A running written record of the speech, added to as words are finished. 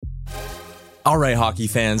All right, hockey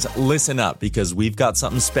fans, listen up because we've got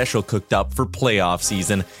something special cooked up for playoff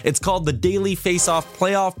season. It's called the Daily Face-Off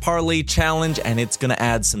Playoff Parlay Challenge, and it's going to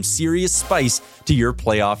add some serious spice to your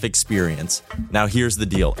playoff experience. Now, here's the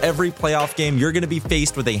deal. Every playoff game, you're going to be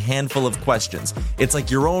faced with a handful of questions. It's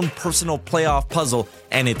like your own personal playoff puzzle,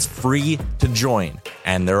 and it's free to join.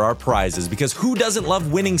 And there are prizes, because who doesn't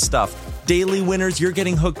love winning stuff? Daily winners, you're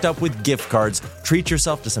getting hooked up with gift cards. Treat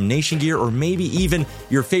yourself to some Nation gear or maybe even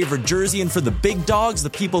your favorite jersey. And for the big dogs, the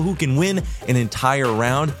people who can win an entire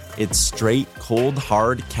round, it's straight, cold,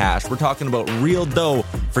 hard cash. We're talking about real dough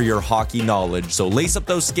for your hockey knowledge. So lace up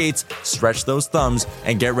those skates, stretch those thumbs,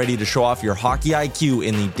 and get ready to show off your hockey IQ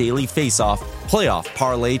in the Daily Face-Off Playoff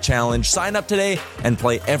Parlay Challenge. Sign up today and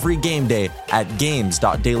play every game day at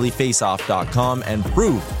games.dailyfaceoff.com and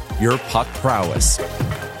prove your puck prowess.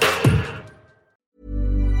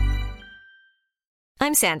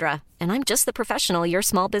 I'm Sandra, and I'm just the professional your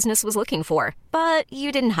small business was looking for. But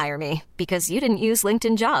you didn't hire me because you didn't use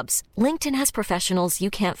LinkedIn Jobs. LinkedIn has professionals you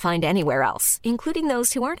can't find anywhere else, including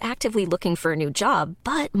those who aren't actively looking for a new job,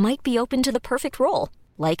 but might be open to the perfect role,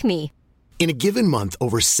 like me. In a given month,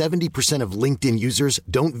 over 70% of LinkedIn users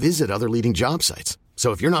don't visit other leading job sites.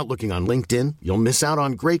 So if you're not looking on LinkedIn, you'll miss out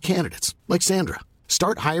on great candidates like Sandra.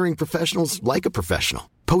 Start hiring professionals like a professional.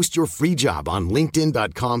 Post your free job on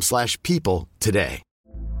linkedin.com/people today.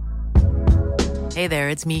 Hey there,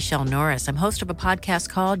 it's Michelle Norris. I'm host of a podcast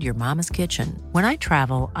called Your Mama's Kitchen. When I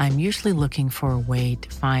travel, I'm usually looking for a way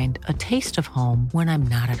to find a taste of home when I'm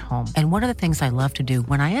not at home. And one of the things I love to do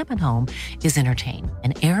when I am at home is entertain.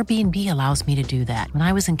 And Airbnb allows me to do that. When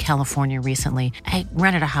I was in California recently, I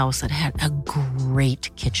rented a house that had a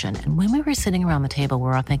great kitchen. And when we were sitting around the table, we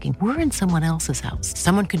were all thinking, we're in someone else's house.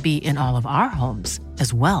 Someone could be in all of our homes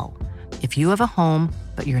as well. If you have a home,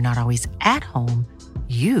 but you're not always at home,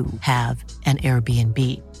 you have an Airbnb.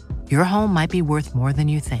 Your home might be worth more than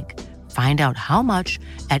you think. Find out how much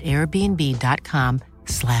at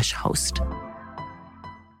airbnb.com/host.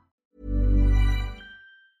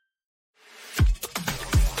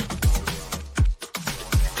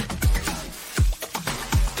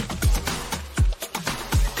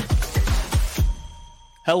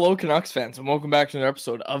 Hello, Canucks fans, and welcome back to another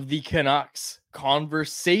episode of the Canucks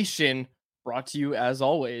Conversation, brought to you, as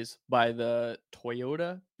always, by the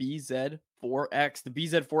Toyota BZ4X. The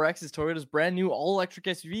BZ4X is Toyota's brand new all-electric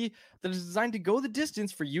SUV that is designed to go the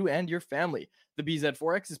distance for you and your family. The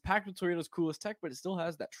BZ4X is packed with Toyota's coolest tech, but it still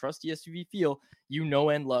has that trusty SUV feel you know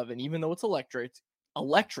and love. And even though it's electric,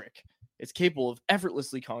 it's capable of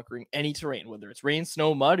effortlessly conquering any terrain, whether it's rain,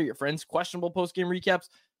 snow, mud, or your friends' questionable post-game recaps.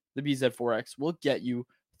 The BZ4X will get you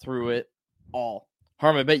through it all.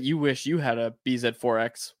 Harm, I bet you wish you had a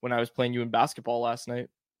BZ4X when I was playing you in basketball last night.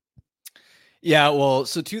 Yeah, well,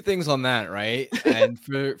 so two things on that, right? And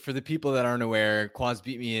for the people that aren't aware, Quaz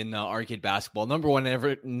beat me in arcade basketball. Number one,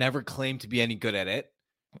 never claimed to be any good at it,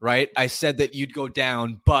 right? I said that you'd go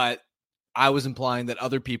down, but I was implying that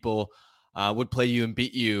other people would play you and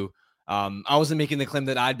beat you. I wasn't making the claim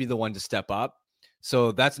that I'd be the one to step up.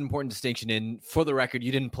 So that's an important distinction. And for the record,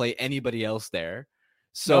 you didn't play anybody else there.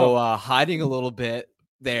 So hiding a little bit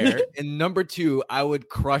there. And number two, I would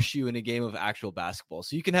crush you in a game of actual basketball.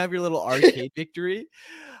 So you can have your little arcade victory.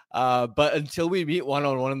 But until we meet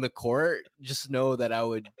one-on-one in the court, just know that I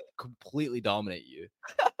would completely dominate you.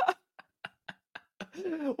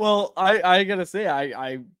 Well, I gotta say,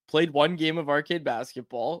 I played one game of arcade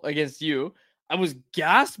basketball against you. I was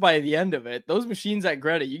gassed by the end of it. Those machines at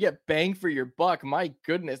Greta, you get bang for your buck. My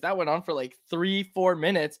goodness, that went on for like 3-4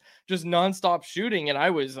 minutes, just nonstop shooting. And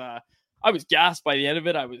I was gassed by the end of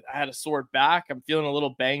it. I had a sore back. I'm feeling a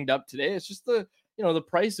little banged up today. It's just the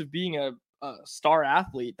price of being a star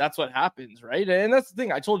athlete. That's what happens, right? And that's the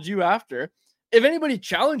thing. I told you after, if anybody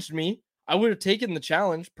challenged me, I would have taken the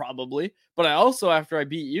challenge probably. But I also, after I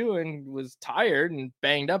beat you and was tired and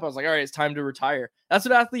banged up, I was like, all right, it's time to retire. That's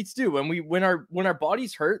what athletes do. When our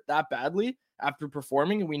bodies hurt that badly after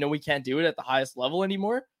performing and we know we can't do it at the highest level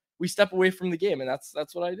anymore, we step away from the game. And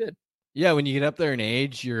that's what I did. Yeah, when you get up there in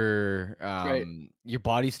age, your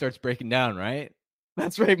body starts breaking down, right?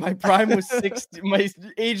 That's right. My prime was 16. My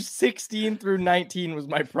age 16 through 19 was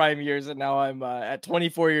my prime years, and now I'm at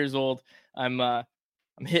 24 years old. I'm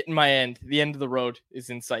hitting my end. The end of the road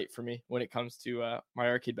is in sight for me when it comes to my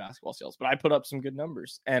arcade basketball sales. But I put up some good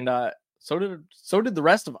numbers, and so did the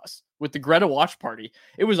rest of us with the Greta watch party.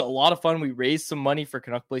 It was a lot of fun. We raised some money for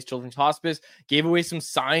Canuck Place Children's Hospice, gave away some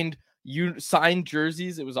signed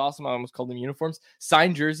jerseys. It was awesome. I almost called them uniforms.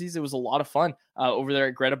 Signed jerseys. It was a lot of fun over there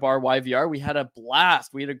at Greta Bar YVR. We had a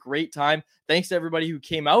blast. We had a great time. Thanks to everybody who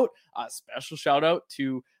came out. Special shout out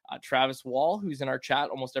to Travis Wall, who's in our chat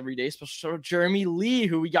almost every day, special Jeremy Lee,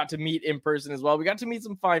 who we got to meet in person as well. We got to meet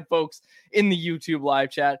some fine folks in the YouTube live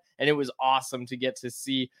chat, and it was awesome to get to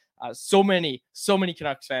see so many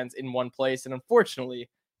Canucks fans in one place. And unfortunately,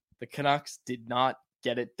 the Canucks did not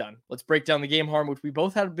get it done. Let's break down the game, Harm, which we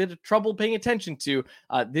both had a bit of trouble paying attention to.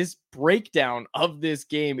 This breakdown of this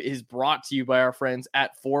game is brought to you by our friends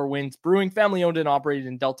at Four Winds Brewing, family owned and operated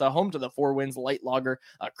in Delta, home to the Four Winds Light Lager,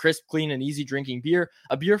 a crisp, clean, and easy drinking beer,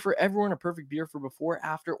 a beer for everyone, a perfect beer for before,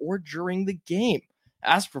 after, or during the game.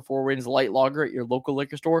 Ask for Four Winds Light Lager at your local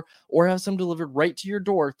liquor store or have some delivered right to your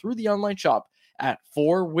door through the online shop at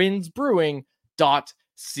fourwindsbrewing.ca.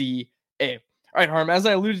 All right, Harm, as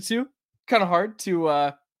I alluded to, kind of hard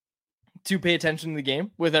to pay attention to the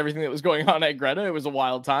game with everything that was going on at Greta. It was a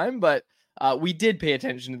wild time, but we did pay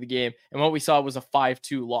attention to the game, and what we saw was a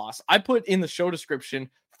 5-2 loss. I put in the show description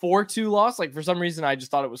 4-2 loss. Like, for some reason, I just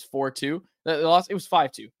thought it was 4-2. They lost. It was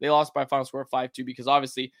 5-2. They lost by a final score of 5-2 because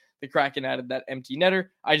obviously the Kraken added that empty netter.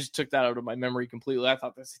 I just took that out of my memory completely. I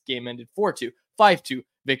thought this game ended 4-2. 5-2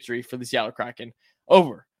 victory for the Seattle Kraken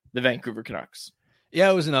over the Vancouver Canucks. Yeah,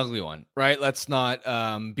 it was an ugly one, right? Let's not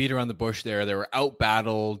beat around the bush there. They were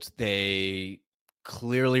out-battled. They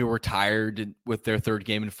clearly were tired with their third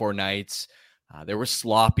game in 4 nights. They were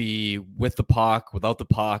sloppy with the puck, without the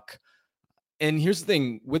puck. And here's the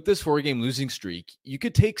thing. With this 4-game losing streak, you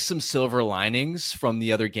could take some silver linings from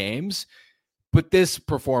the other games, but this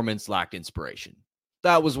performance lacked inspiration.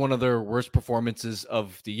 That was one of their worst performances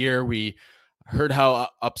of the year. We heard how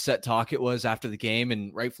upset Tocchet was after the game,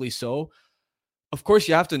 and rightfully so. Of course,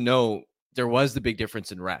 you have to know there was the big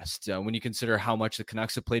difference in rest. When you consider how much the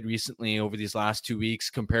Canucks have played recently over these last 2 weeks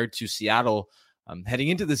compared to Seattle, heading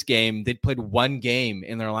into this game, they'd played 1 game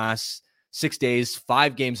in their last 6 days,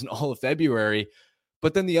 5 games in all of February.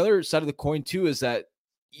 But then the other side of the coin, too, is that,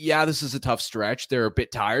 yeah, this is a tough stretch. They're a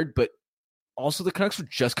bit tired, but also the Canucks were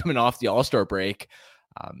just coming off the All-Star break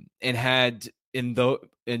and had, even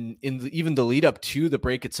the lead up to the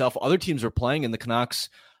break itself, other teams were playing, and the Canucks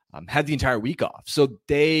had the entire week off. So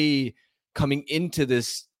they, coming into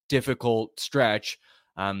this difficult stretch,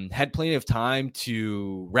 had plenty of time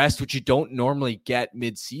to rest, which you don't normally get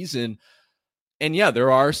mid-season. And yeah,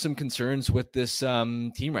 there are some concerns with this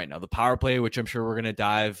team right now. The power play, which I'm sure we're going to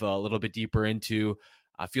dive a little bit deeper into,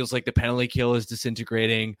 feels like the penalty kill is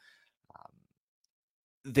disintegrating.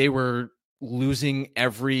 They were losing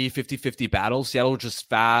every 50-50 battle. Seattle was just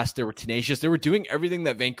fast. They were tenacious. They were doing everything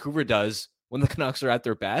that Vancouver does when the Canucks are at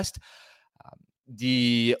their best.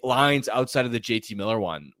 The lines outside of the JT Miller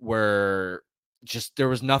one were just, there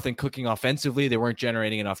was nothing cooking offensively. They weren't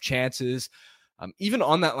generating enough chances. Even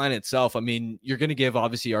on that line itself, I mean, you're going to give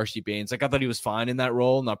obviously RC Baines. Like, I thought he was fine in that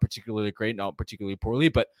role, not particularly great, not particularly poorly,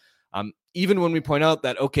 but even when we point out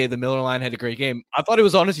that, okay, the Miller line had a great game, I thought it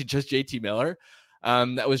was honestly just JT Miller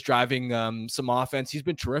that was driving some offense. He's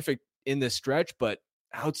been terrific in this stretch, but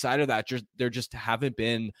outside of that, there just haven't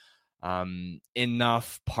been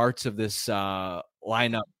enough parts of this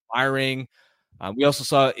lineup firing. We also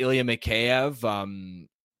saw Ilya Mikheyev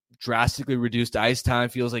drastically reduced ice time.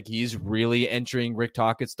 Feels like he's really entering Rick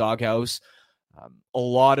Tocchet's doghouse. A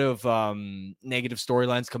lot of negative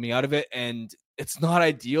storylines coming out of it, and it's not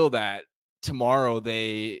ideal that tomorrow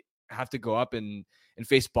they have to go up and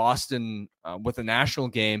face Boston with a national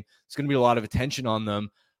game. It's going to be a lot of attention on them,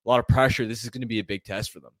 a lot of pressure. This is going to be a big test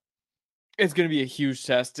for them. It's going to be a huge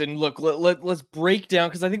test. And look, let's break down,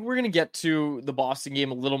 because I think we're going to get to the Boston game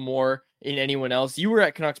a little more in anyone else. You were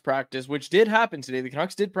at Canucks practice, which did happen today. The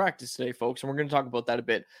Canucks did practice today, folks, and we're going to talk about that a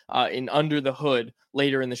bit in Under the Hood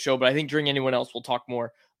later in the show. But I think during anyone else, we'll talk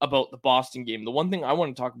more about the Boston game. The one thing I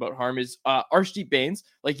want to talk about, Harm, is Arshdeep Baines.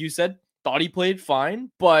 Like you said, thought he played fine,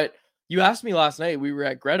 but you asked me last night, we were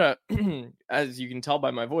at Greta, as you can tell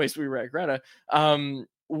by my voice, we were at Greta.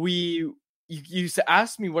 You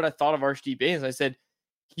asked me what I thought of Arshdeep Baines. I said,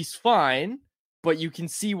 he's fine, but you can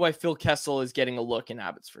see why Phil Kessel is getting a look in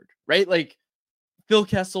Abbotsford, right? Like, Phil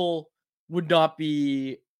Kessel would not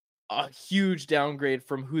be a huge downgrade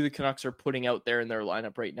from who the Canucks are putting out there in their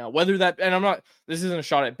lineup right now. Whether that, and this isn't a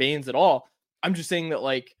shot at Baines at all. I'm just saying that,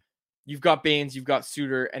 like, you've got Baines, you've got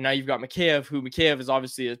Suter, and now you've got Mikheyev, who Mikheyev is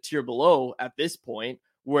obviously a tier below at this point,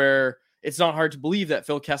 where it's not hard to believe that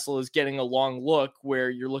Phil Kessel is getting a long look where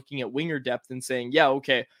you're looking at winger depth and saying, yeah,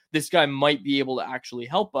 okay, this guy might be able to actually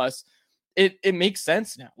help us. It makes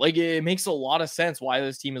sense now. Like, it makes a lot of sense why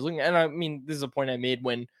this team is looking. And I mean, this is a point I made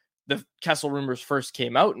when the Kessel rumors first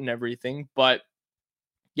came out and everything, but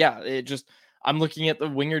yeah, I'm looking at the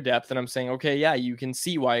winger depth and I'm saying, okay, yeah, you can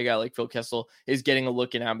see why a guy like Phil Kessel is getting a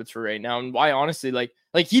look in Abbotsford right now, and why honestly, like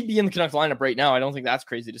he'd be in the Canucks lineup right now. I don't think that's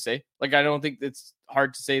crazy to say. Like, I don't think it's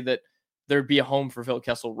hard to say that there'd be a home for Phil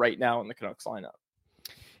Kessel right now in the Canucks lineup.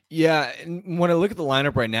 Yeah, and when I look at the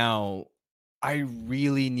lineup right now, I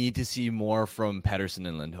really need to see more from Pettersson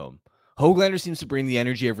and Lindholm. Höglander seems to bring the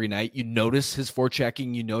energy every night. You notice his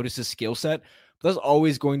forechecking, you notice his skill set. But that's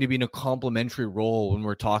always going to be in a complementary role when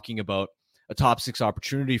we're talking about a top 6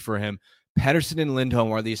 opportunity for him. Pettersson and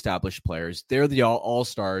Lindholm are the established players. They're the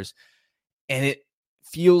all-stars. And it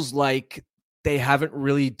feels like they haven't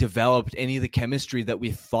really developed any of the chemistry that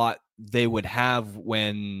we thought they would have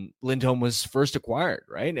when Lindholm was first acquired,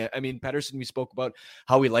 right? I mean, Pettersson, we spoke about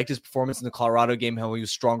how we liked his performance in the Colorado game, how he was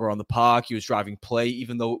stronger on the puck, he was driving play,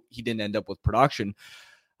 even though he didn't end up with production.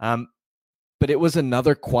 But it was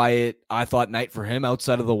another quiet, I thought, night for him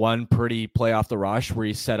outside of the one pretty play off the rush where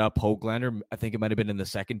he set up Höglander. I think it might have been in the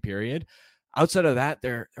second period. Outside of that,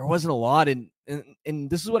 there wasn't a lot. And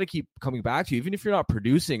this is what I keep coming back to. Even if you're not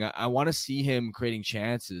producing, I want to see him creating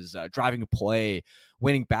chances, driving a play,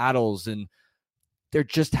 winning battles. And there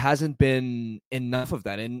just hasn't been enough of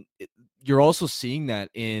that. And you're also seeing that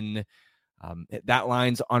in that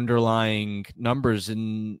line's underlying numbers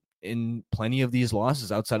in plenty of these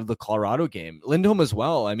losses outside of the Colorado game. Lindholm as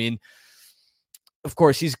well. I mean, of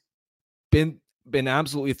course, he's been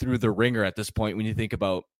absolutely through the ringer at this point when you think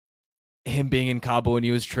about him being in Cabo when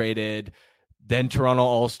he was traded, then Toronto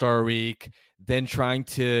All-Star Week, then trying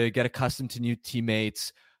to get accustomed to new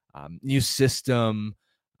teammates, new system,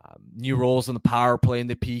 new roles on the power play and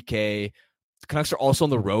the PK. The Canucks are also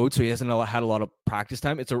on the road, so he hasn't had a lot of practice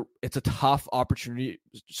time. It's a tough opportunity,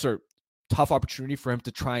 for him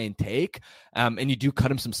to try and take, and you do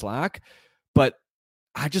cut him some slack, but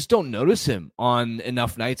I just don't notice him on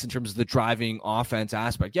enough nights in terms of the driving offense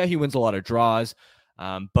aspect. Yeah, he wins a lot of draws,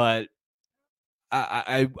 but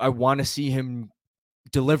I want to see him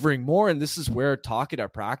delivering more. And this is where Tocchet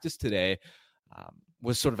at practice today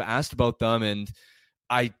was sort of asked about them. And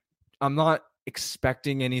I'm not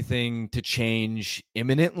expecting anything to change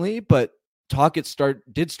imminently, but Tocchet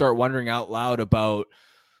did start wondering out loud about,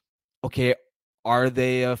 okay, are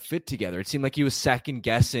they a fit together? It seemed like he was second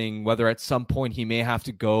guessing whether at some point he may have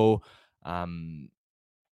to go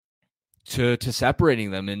to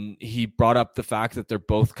separating them. And he brought up the fact that they're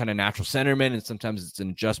both kind of natural centermen, and sometimes it's an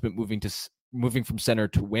adjustment moving from center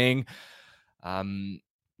to wing.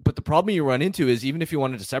 But the problem you run into is, even if you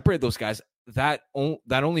wanted to separate those guys, that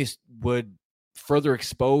only would further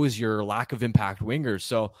expose your lack of impact wingers.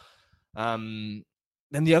 So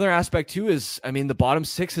then the other aspect too is, I mean, the bottom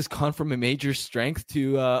 6 has gone from a major strength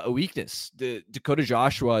to a weakness. The Dakota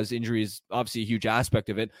Joshua's injury is obviously a huge aspect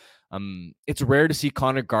of it. It's rare to see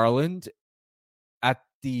Connor Garland at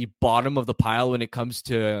the bottom of the pile when it comes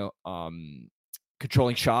to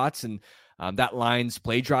controlling shots and that line's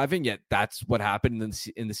play driving, yet that's what happened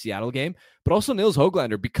in the Seattle game. But also Nils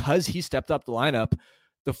Höglander, because he stepped up the lineup,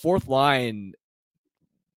 the fourth line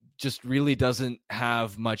just really doesn't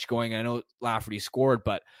have much going. I know Lafferty scored,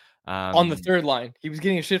 but on the third line, he was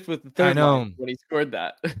getting a shift with the third line when he scored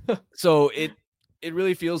that. So it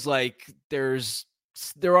really feels like there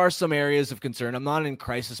are some areas of concern. I'm not in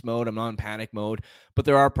crisis mode. I'm not in panic mode, but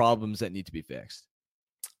there are problems that need to be fixed.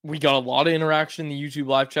 We got a lot of interaction in the YouTube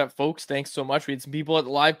live chat, folks. Thanks so much. We had some people at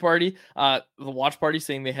the live party, the watch party,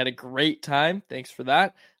 saying they had a great time. Thanks for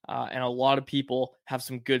that. And a lot of people have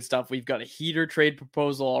some good stuff. We've got a heater trade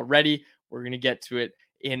proposal already. We're going to get to it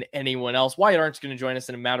in anyone else. Wyatt Arndt's going to join us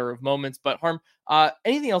in a matter of moments. But Harm,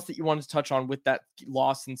 anything else that you wanted to touch on with that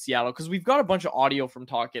loss in Seattle? Because we've got a bunch of audio from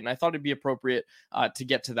Tocchet, and I thought it'd be appropriate to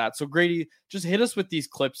get to that. So Grady, just hit us with these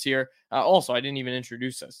clips here. Also, I didn't even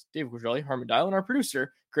introduce us. Dave Quadrelli, Harman Dial, and our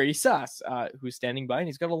producer, Grady Sass, who's standing by, and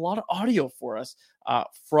he's got a lot of audio for us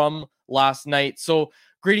from last night. So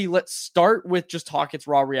Grady, let's start with just Tocchet's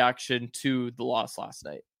raw reaction to the loss last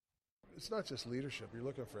night. It's not just leadership. You're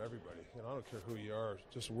looking for everybody. I don't care who you are.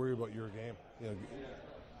 Just worry about your game.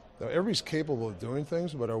 Now, everybody's capable of doing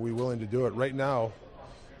things, but are we willing to do it? Right now,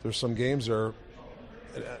 there's some games there,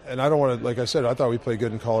 and I don't want to. Like I said, I thought we played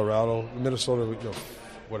good in Colorado, Minnesota.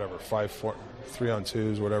 Whatever, 5-4,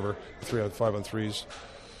 3-on-2s, whatever, 5-on-3s.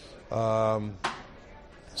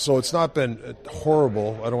 So it's not been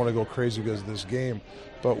horrible. I don't want to go crazy because of this game,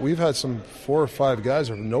 but we've had some 4 or 5 guys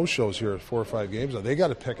who have no-shows here at 4 or 5 games. They got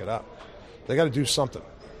to pick it up. They got to do something.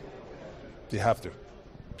 You have to.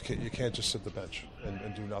 You can't just sit the bench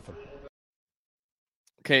and do nothing.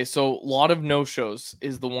 Okay, so a lot of no-shows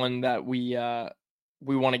is the one that we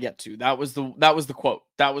want to get to. That was the quote.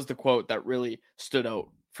 That was the quote that really stood out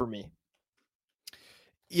for me.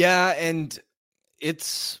 Yeah, and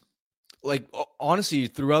it's like, honestly,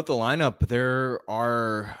 throughout the lineup, there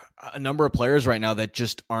are a number of players right now that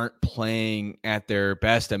just aren't playing at their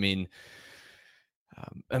best. I mean,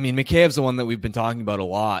 Mikheyev's the one that we've been talking about a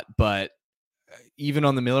lot, but even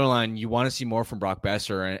on the Miller line, you want to see more from Brock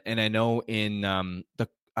Besser. And I know in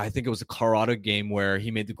I think it was the Colorado game where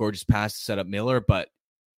he made the gorgeous pass to set up Miller, but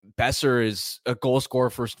Besser is a goal scorer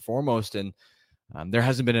first and foremost, and there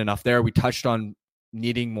hasn't been enough there. We touched on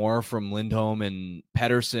needing more from Lindholm and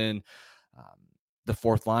Pettersson. The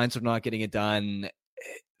fourth lines are not getting it done.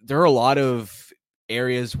 There are a lot of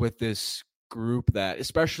areas with this group that,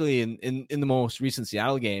 especially in the most recent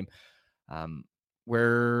Seattle game,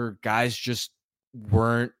 where guys just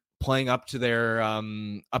weren't playing up to their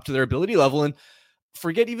ability level. And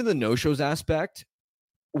forget even the no-shows aspect.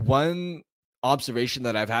 One observation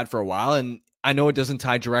that I've had for a while, and I know it doesn't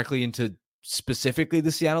tie directly into specifically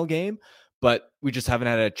the Seattle game, but we just haven't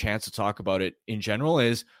had a chance to talk about it in general,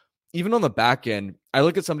 is even on the back end, I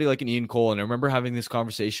look at somebody like an Ian Cole, and I remember having this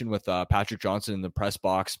conversation with Patrick Johnson in the press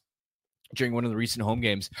box during one of the recent home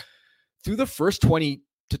games. Through the first 20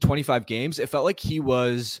 to 25 games, it felt like he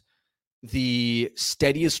was the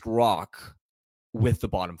steadiest rock with the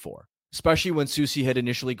bottom four, especially when Soucy had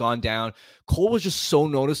initially gone down. Cole was just so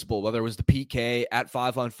noticeable, whether it was the PK at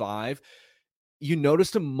 5-on-5. You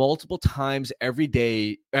noticed him multiple times every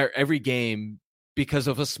day, or every game, because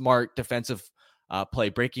of a smart defensive play,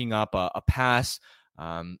 breaking up a pass,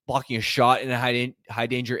 blocking a shot in a high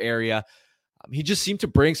danger area. He just seemed to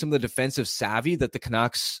bring some of the defensive savvy that the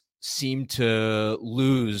Canucks seemed to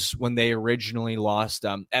lose when they originally lost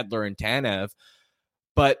Edler and Tanev.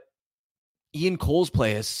 But Ian Cole's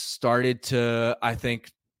play has started to, I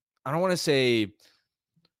think, I don't want to say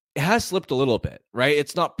it has slipped a little bit, right?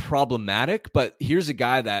 It's not problematic, but here's a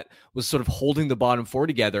guy that was sort of holding the bottom four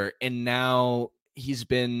together, and now he's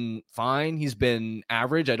been fine. He's been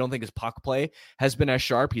average. I don't think his puck play has been as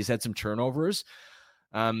sharp. He's had some turnovers.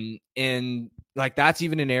 And like, that's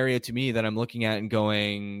even an area to me that I'm looking at and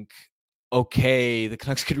going, okay, the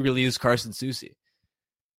Canucks could really use Carson Soucy.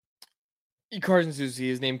 Carson Soucy,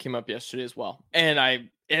 his name came up yesterday as well. And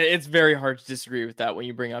it's very hard to disagree with that when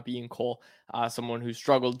you bring up Ian Cole, someone who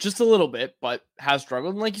struggled just a little bit, but has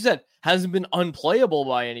struggled. And like you said, hasn't been unplayable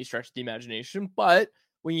by any stretch of the imagination. But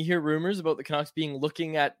when you hear rumors about the Canucks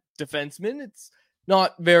looking at defensemen, it's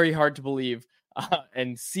not very hard to believe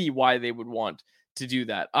and see why they would want to do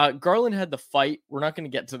that. Garland had the fight. We're not going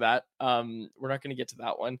to get to that. We're not going to get to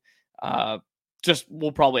that one.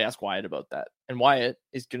 We'll probably ask Wyatt about that. And Wyatt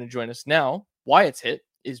is going to join us now. Wyatt's Hit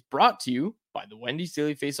is brought to you by the Wendy's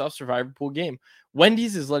Daily Faceoff Survivor Pool game.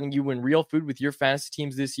 Wendy's is letting you win real food with your fantasy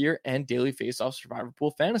teams this year and Daily Faceoff Survivor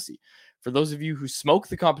Pool Fantasy. For those of you who smoke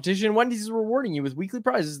the competition, Wendy's is rewarding you with weekly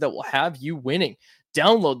prizes that will have you winning.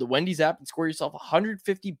 Download the Wendy's app and score yourself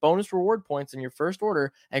 150 bonus reward points on your first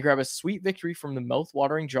order and grab a sweet victory from the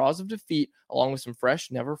mouth-watering jaws of defeat, along with some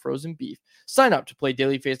fresh, never-frozen beef. Sign up to play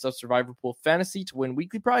Daily Faceoff Survivor Pool Fantasy to win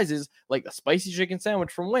weekly prizes like the spicy chicken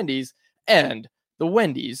sandwich from Wendy's and the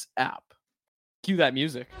Wendy's app. Cue that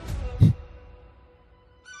music.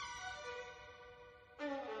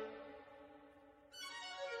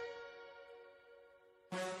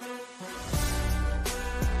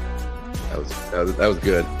 That was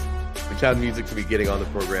good. The chat music to be getting on the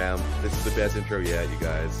program. This is the best intro yet, you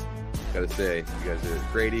guys. Gotta say, you guys did it.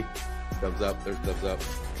 Grady, thumbs up. There's thumbs up.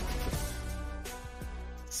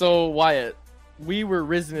 So Wyatt, we were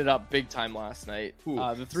rizzing it up big time last night.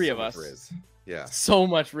 The three of us. Riz. Yeah. So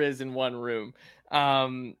much Riz in one room.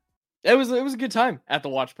 It was a good time at the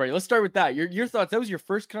watch party. Let's start with that. Your thoughts. That was your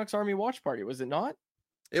first Canucks Army watch party, was it not?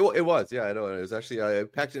 It was, yeah, I know. It was actually, I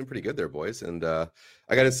packed it in pretty good there, boys. And I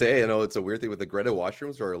got to say, it's a weird thing with the Greta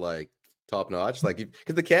washrooms are like top notch. Like,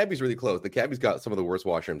 because the Cabby's really close. The Cabby's got some of the worst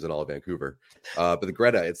washrooms in all of Vancouver. But the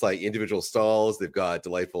Greta, it's like individual stalls. They've got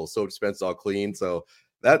delightful soap dispense, all clean. So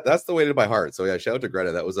that's the way to my heart. So yeah, shout out to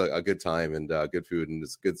Greta. That was a good time and good food. And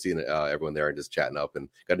it's good seeing everyone there and just chatting up, and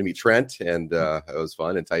got to meet Trent, and it was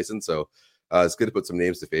fun, and Tyson. So it's good to put some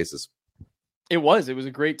names to faces. It was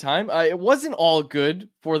a great time. It wasn't all good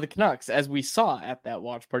for the Canucks, as we saw at that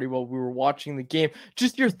watch party while we were watching the game.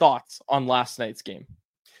 Just your thoughts on last night's game.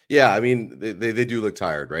 Yeah, I mean, they do look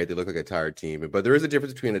tired, right? They look like a tired team. But there is a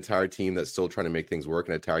difference between a tired team that's still trying to make things work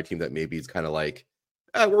and a tired team that maybe is kind of like,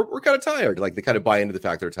 we're kind of tired. Like, they kind of buy into the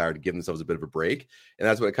fact they're tired to give themselves a bit of a break. And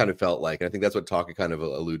that's what it kind of felt like. And I think that's what Tocchet kind of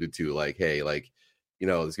alluded to. Like, hey, like, there's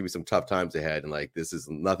going to be some tough times ahead. And like, this is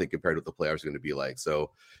nothing compared to what the playoffs are going to be like. So,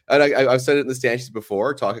 and I've said it in the stanchions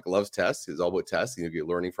before, Tocchet loves tests. It's all about tests. You're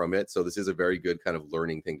learning from it. So this is a very good kind of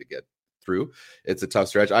learning thing to get through. It's a tough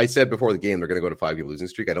stretch. I said before the game they're going to go to 5-game losing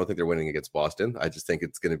streak. I don't think they're winning against Boston. I just think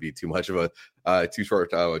it's going to be too much of a too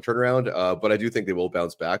short turnaround. But I do think they will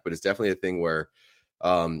bounce back. But it's definitely a thing where,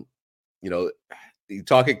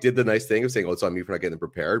 Tocchet did the nice thing of saying, "Oh, it's on me for not getting them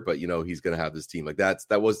prepared," but he's going to have this team like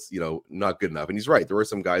that was not good enough. And he's right. There were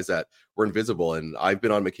some guys that were invisible, and I've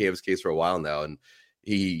been on Mikheyev's case for a while now, and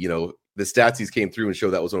he, the stats he's came through and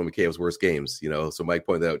showed that was one of Mikheyev's worst games. So Mike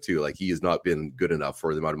pointed out too, like he has not been good enough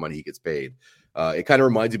for the amount of money he gets paid. It kind of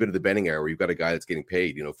reminds you a bit of the Benning era, where you've got a guy that's getting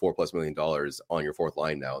paid, $4+ million on your fourth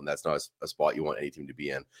line now, and that's not a spot you want any team to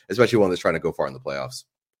be in, especially one that's trying to go far in the playoffs.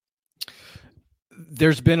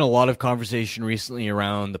 There's been a lot of conversation recently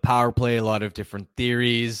around the power play, a lot of different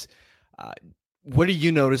theories. What are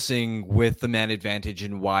you noticing with the man advantage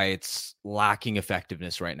and why it's lacking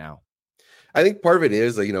effectiveness right now? I think part of it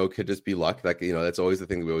is, could just be luck. Like, that's always the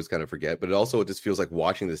thing that we always kind of forget. But it just feels like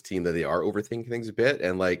watching this team that they are overthinking things a bit.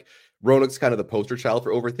 And like Hronek's kind of the poster child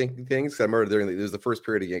for overthinking things. I remember there's the first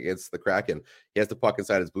period against the Kraken. He has the puck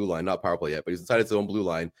inside his blue line, not power play yet, but he's inside his own blue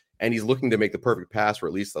line. And he's looking to make the perfect pass for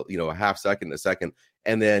at least, a half second, a second,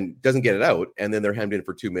 and then doesn't get it out. And then they're hemmed in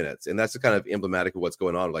for 2 minutes. And that's the kind of emblematic of what's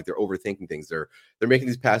going on. Like they're overthinking things. They're making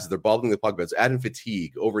these passes. They're bobbling the puck, but it's adding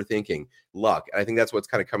fatigue, overthinking, luck. And I think that's what's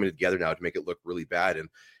kind of coming together now to make it look really bad. And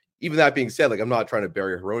even that being said, like, I'm not trying to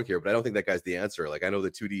bury Hronek here, but I don't think that guy's the answer. Like, I know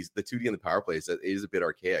the 2D in the power play is a bit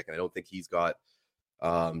archaic. And I don't think he's got,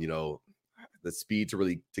 the speed to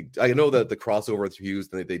really, I know that the crossover with Hughes,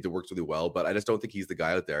 they works really well, but I just don't think he's the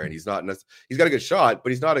guy out there. And he's got a good shot,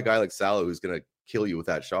 but he's not a guy like Salo who's going to kill you with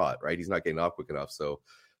that shot, right? He's not getting off quick enough. So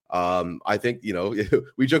I think,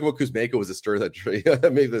 we joke about Kuzmenko was a stir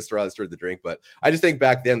that maybe the straw that stirred the drink, but I just think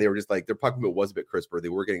back then they were just like, their puck movement was a bit crisper. They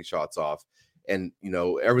were getting shots off. And,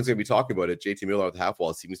 everyone's going to be talking about it. JT Miller with half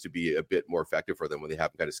wall seems to be a bit more effective for them when they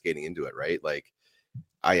have him kind of skating into it, right? Like,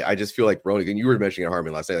 I just feel like Hronek, and you were mentioning it,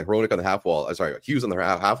 Harman, last night, like Hronek on the half wall. Hughes on the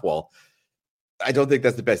half wall. I don't think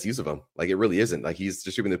that's the best use of him. Like, it really isn't. Like, he's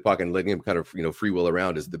distributing the puck and letting him kind of, free will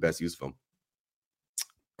around is the best use of him.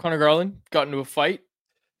 Connor Garland got into a fight.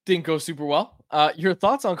 Didn't go super well. Your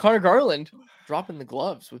thoughts on Connor Garland dropping the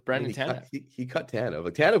gloves with Brandon Tanev? He cut Tanev.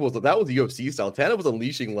 Like, that was UFC style. Tanev was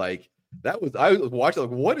unleashing, like, I was watching,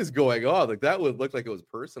 like, what is going on? Like, that would look like it was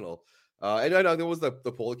personal. And I know there was the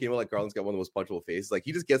poll that came out, like Garland's got one of the most punchable faces. Like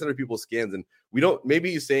he just gets under people's skins, and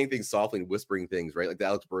maybe he's saying things softly and whispering things, right? Like the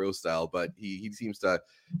Alex Burrows style, but he seems to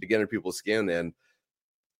get under people's skin and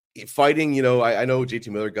fighting. I know JT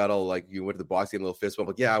Miller got all like, you went to the box, getting a little fist bump,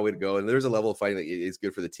 like, yeah, way to go. And there's a level of fighting that is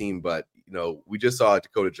good for the team, but we just saw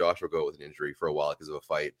Dakota Joshua go with an injury for a while because of a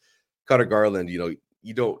fight. Connor Garland,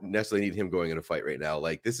 you don't necessarily need him going in a fight right now.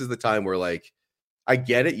 Like this is the time where, like, I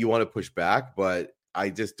get it, you want to push back, but I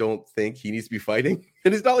just don't think he needs to be fighting.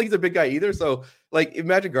 And it's not like he's a big guy either. So, like,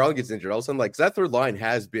 imagine Garland gets injured. All of a sudden, like, that third line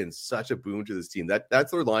has been such a boon to this team. That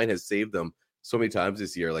third line has saved them so many times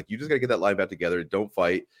this year. Like, you just got to get that line back together. Don't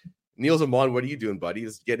fight. Niels Amon, what are you doing, buddy?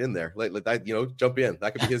 Just get in there. Like that, jump in.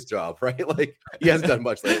 That could be his job, right? Like, he hasn't done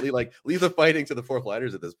much lately. Like, leave the fighting to the fourth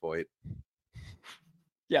liners at this point.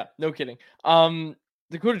 Yeah, no kidding.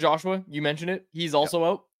 Dakota Joshua, you mentioned it. He's also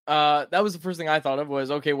out. That was the first thing I thought of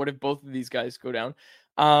was, okay, what if both of these guys go down?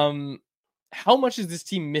 How much is this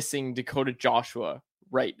team missing Dakota Joshua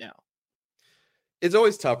right now? It's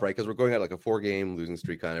always tough, right? Because we're going at like a 4-game losing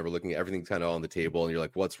streak kind of. We're looking at everything kind of on the table, and you're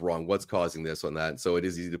like, what's wrong? What's causing this on that? And so it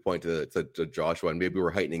is easy to point to Joshua, and maybe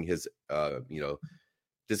we're heightening his,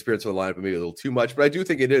 disappearance from the lineup maybe a little too much. But I do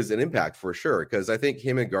think it is an impact for sure, because I think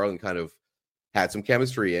him and Garland kind of had some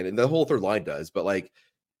chemistry, and the whole third line does. But like,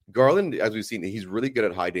 Garland, as we've seen, he's really good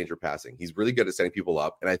at high danger passing. He's really good at setting people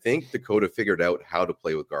up. And I think Dakota figured out how to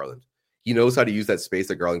play with Garland. He knows how to use that space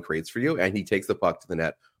that Garland creates for you, and he takes the puck to the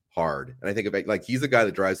net hard. And I think he's the guy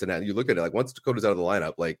that drives the net. And you look at it, like, once Dakota's out of the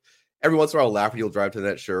lineup, like, every once in a while, Lafferty will drive to the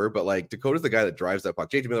net, sure. But like, Dakota's the guy that drives that puck.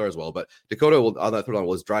 JT Miller as well. But Dakota will, on that third line,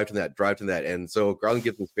 will just drive to the net. And so Garland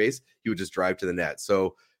gives him space, he would just drive to the net.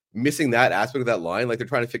 So missing that aspect of that line, like, they're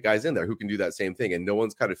trying to fit guys in there who can do that same thing. And no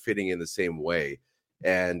one's kind of fitting in the same way.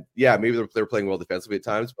 And yeah, maybe they're playing well defensively at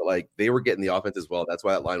times, but like, they were getting the offense as well. That's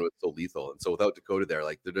why that line was so lethal. And so without Dakota there,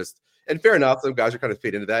 like, they're just, and fair enough, some guys are kind of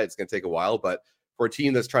fit into that. It's going to take a while, but for a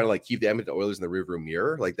team that's trying to like keep the Edmonton Oilers in the rearview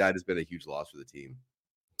mirror, like, that has been a huge loss for the team.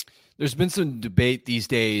 There's been some debate these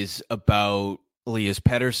days about Elias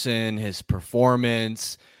Pettersson, his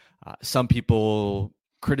performance. Some people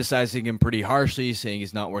criticizing him pretty harshly, saying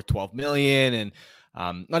he's not worth $12 million, and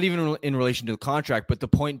not even in relation to the contract, but the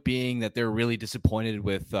point being that they're really disappointed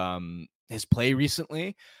with his play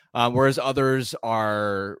recently, whereas others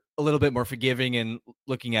are a little bit more forgiving and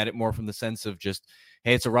looking at it more from the sense of just,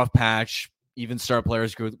 hey, it's a rough patch. even star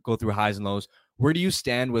players go through highs and lows. Where do you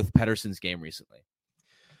stand with Pettersson's game recently?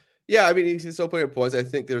 Yeah, I mean, he's still putting up points. I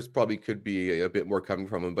think there's probably could be a bit more coming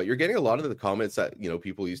from him, but you're getting a lot of the comments that,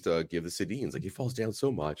 people used to give the Sedins, like he falls down so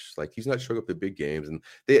much, like he's not showing up the big games, and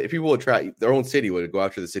people will try their own city would go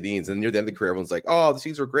after the Sedins, and near the end of the career, everyone's like, oh, the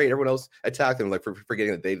Sedins were great. Everyone else attacked them, like for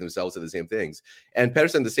forgetting that they themselves did the same things. And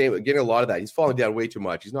Pettersson, the same, getting a lot of that. He's falling down way too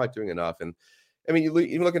much. He's not doing enough. And I mean, you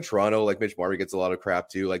even look in Toronto, like Mitch Marner gets a lot of crap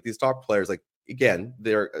too. Like these top players, like again,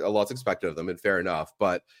 a lot's expected of them, and fair enough,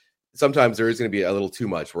 but sometimes there is going to be a little too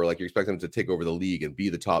much where like you expect them to take over the league and be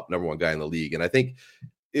the top number one guy in the league. And I think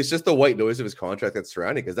it's just the white noise of his contract that's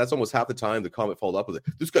surrounding, because that's almost half the time the comment followed up with it.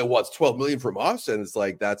 This guy wants $12 million from us. And it's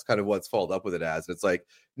like, that's kind of what's followed up with it as. And it's like,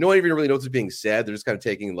 no one even really knows what's being said. They're just kind of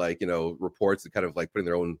taking like, reports and kind of like putting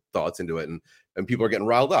their own thoughts into it. And people are getting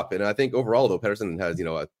riled up. And I think overall though, Pettersson has,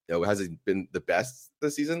 has he been the best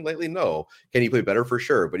this season lately? No. Can he play better? For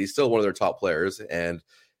sure. But he's still one of their top players. And,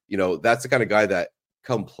 that's the kind of guy that,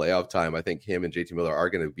 come playoff time, I think him and JT Miller are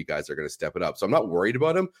going to be guys that are going to step it up. So I'm not worried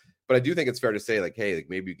about him, but I do think it's fair to say like, hey, like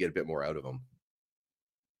maybe you get a bit more out of him.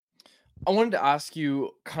 I wanted to ask you,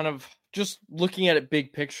 kind of just looking at it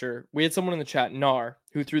big picture. We had someone in the chat, Nar,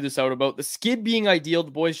 who threw this out about the skid being ideal. The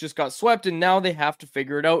boys just got swept and now they have to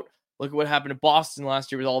figure it out. Look at what happened to Boston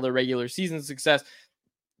last year with all their regular season success.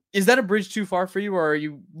 Is that a bridge too far for you, or are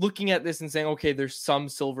you looking at this and saying, okay, there's some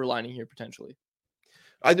silver lining here potentially?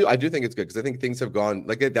 I do think it's good, because I think things have gone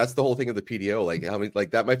like that's the whole thing of the PDO. Like how many,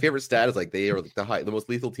 like that. My favorite stat is like they are like the most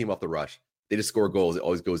lethal team off the rush. They just score goals. It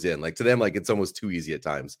always goes in. Like to them, like it's almost too easy at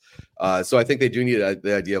times. So I think they do need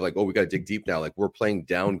the idea of like, oh, we got to dig deep now. Like we're playing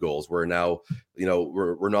down goals. We're now,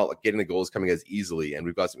 we're not like getting the goals coming as easily, and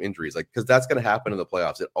we've got some injuries. Like because that's going to happen in the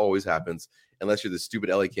playoffs. It always happens unless you're the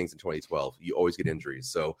stupid LA Kings in 2012. You always get injuries.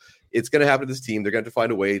 So it's going to happen to this team. They're going to have to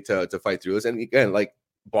find a way to fight through this. And again, like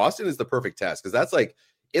Boston is the perfect test, because that's like,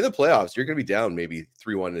 in the playoffs, you're going to be down maybe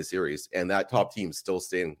 3-1 in a series, and that top team's still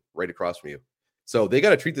staying right across from you. So they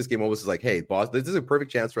got to treat this game almost as like, hey, boss, this is a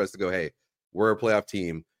perfect chance for us to go, hey, we're a playoff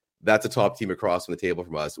team. That's a top team across from the table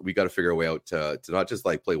from us. We got to figure a way out to not just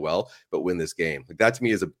like play well, but win this game. Like that to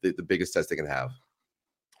me is the biggest test they can have.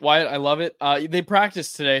 Wyatt, I love it. They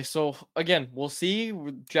practiced today. So again, we'll see.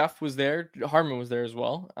 Jeff was there. Harmon was there as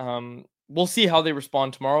well. We'll see how they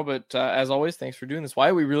respond tomorrow. But as always, thanks for doing this,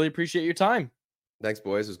 Wyatt. We really appreciate your time. Thanks,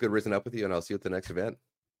 boys. It was good rizzing up with you, and I'll see you at the next event.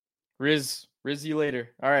 Riz you later.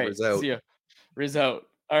 All right. Riz out. See ya. Riz out.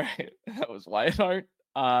 All right. That was Wyatt Arndt,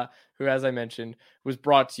 who, as I mentioned, was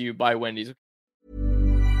brought to you by Wendy's.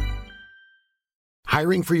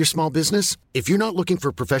 Hiring for your small business? If you're not looking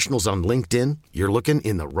for professionals on LinkedIn, you're looking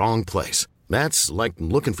in the wrong place. That's like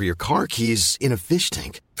looking for your car keys in a fish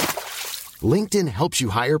tank. LinkedIn helps you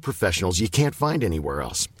hire professionals you can't find anywhere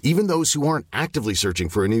else, even those who aren't actively searching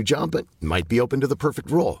for a new job but might be open to the perfect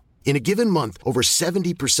role. In a given month, over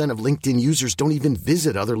 70% of LinkedIn users don't even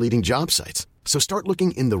visit other leading job sites. So start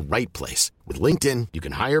looking in the right place. With LinkedIn, you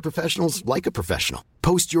can hire professionals like a professional.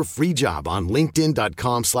 Post your free job on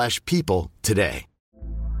linkedin.com/people today.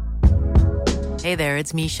 Hey there,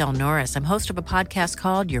 it's Michelle Norris. I'm host of a podcast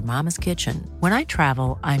called Your Mama's Kitchen. When I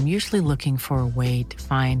travel, I'm usually looking for a way to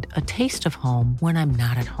find a taste of home when I'm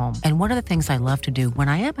not at home. And one of the things I love to do when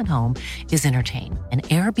I am at home is entertain. And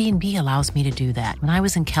Airbnb allows me to do that. When I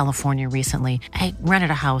was in California recently, I rented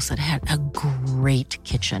a house that had a great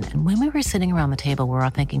kitchen. And when we were sitting around the table, we were all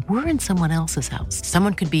thinking, we're in someone else's house.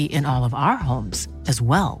 Someone could be in all of our homes as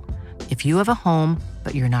well. If you have a home,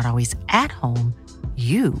 but you're not always at home,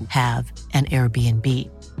 you have an Airbnb.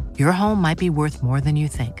 Your home might be worth more than you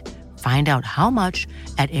think. Find out how much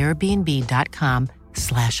at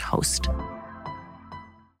airbnb.com/host.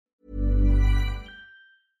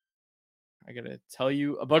 I got to tell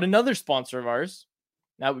you about another sponsor of ours.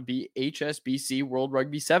 That would be HSBC World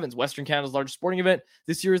Rugby Sevens, Western Canada's largest sporting event.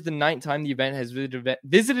 This year is the 9th time the event has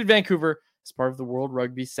visited Vancouver as part of the World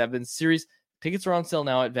Rugby Sevens series. Tickets are on sale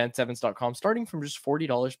now at vansevens.com, starting from just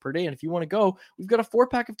 $40 per day. And if you want to go, we've got a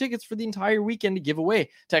 4-pack of tickets for the entire weekend to give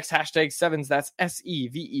away. Text hashtag sevens, that's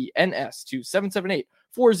SEVENS, to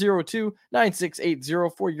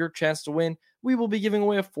 778-402-9680 for your chance to win. We will be giving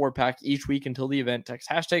away a 4-pack each week until the event. Text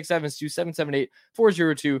hashtag sevens to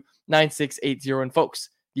 778-402-9680. And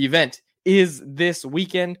folks, the event is this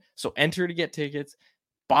weekend, so enter to get tickets.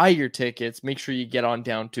 Buy your tickets. Make sure you get on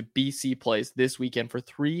down to BC Place this weekend for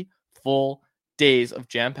 3 full days of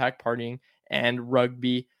jam-packed partying and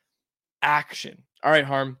rugby action. All right,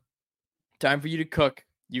 Harm, time for you to cook.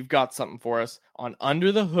 You've got something for us on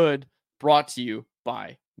Under the Hood, brought to you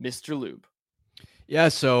by Mr. Lube. Yeah,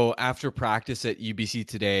 so after practice at UBC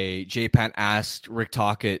today, J-Pan asked Rick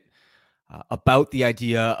Tocchet about the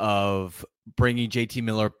idea of bringing JT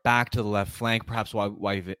Miller back to the left flank, perhaps why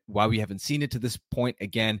we haven't seen it to this point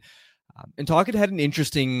again. And Tocchet had an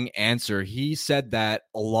interesting answer. He said that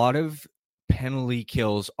a lot of penalty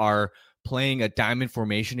kills are playing a diamond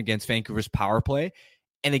formation against Vancouver's power play.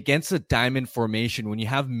 And against a diamond formation, when you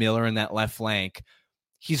have Miller in that left flank,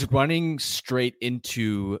 he's running straight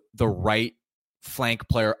into the right flank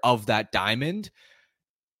player of that diamond.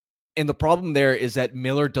 And the problem there is that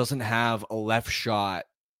Miller doesn't have a left shot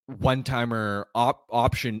one-timer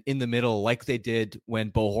option in the middle like they did when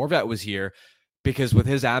Bo Horvat was here, because with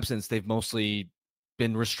his absence, they've mostly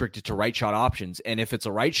been restricted to right shot options. And if it's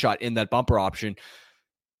a right shot in that bumper option,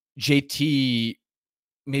 JT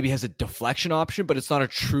maybe has a deflection option, but it's not a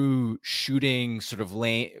true shooting sort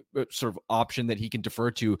of option that he can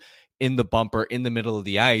defer to in the bumper in the middle of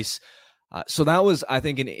the ice. So that was, I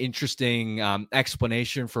think, an interesting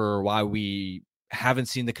explanation for why we haven't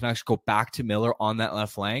seen the Canucks go back to Miller on that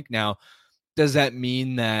left flank. Now, does that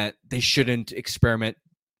mean that they shouldn't experiment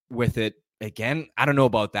with it again? I don't know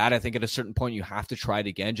about that. I think at a certain point you have to try it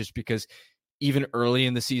again, just because even early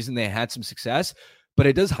in the season they had some success. But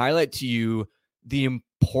it does highlight to you the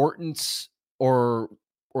importance or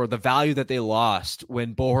the value that they lost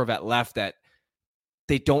when Bo Horvat left, that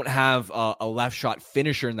they don't have a left shot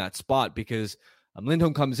finisher in that spot, because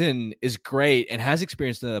Lindholm comes in, is great, and has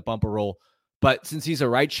experience in that bumper role. But since he's a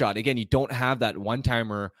right shot, again, you don't have that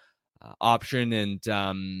one-timer option.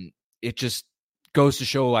 And it just goes to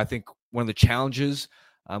show, I think, one of the challenges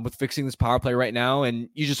with fixing this power play right now. And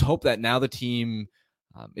you just hope that now the team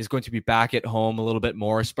is going to be back at home a little bit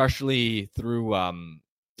more, especially through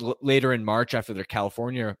later in March after their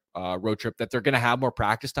California road trip, that they're going to have more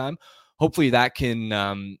practice time. Hopefully that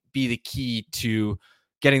can be the key to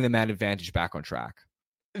getting the man advantage back on track.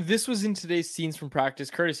 This was in today's Scenes from Practice,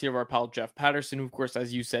 courtesy of our pal Jeff Patterson, who, of course,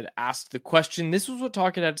 as you said, asked the question. This was what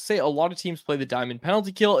Tocchet had to say. A lot of teams play the diamond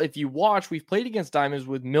penalty kill. If you watch, we've played against diamonds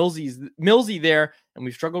with Millsy there, and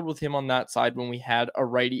we've struggled with him on that side when we had a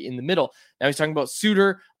righty in the middle. Now he's talking about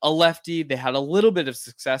Suter, a lefty. They had a little bit of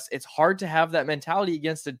success. It's hard to have that mentality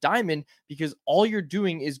against a diamond because all you're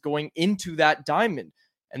doing is going into that diamond.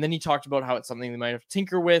 And then he talked about how it's something they might have to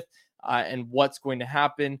tinker with and what's going to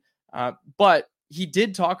happen. But he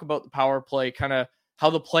did talk about the power play, kind of how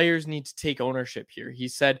the players need to take ownership here. He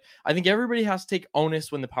said, I think everybody has to take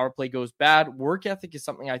onus when the power play goes bad. Work ethic is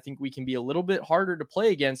something I think we can be a little bit harder to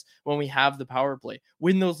play against when we have the power play.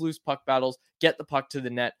 Win those loose puck battles, get the puck to the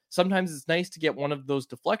net. Sometimes it's nice to get one of those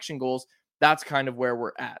deflection goals. That's kind of where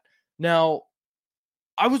we're at. Now,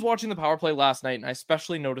 I was watching the power play last night, and I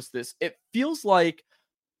especially noticed this. It feels like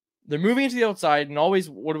they're moving into the outside, and always,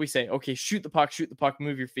 what do we say? Okay, shoot the puck,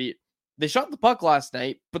 move your feet. They shot the puck last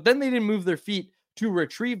night, but then they didn't move their feet to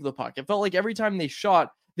retrieve the puck. It felt like every time they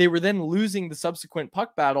shot, they were then losing the subsequent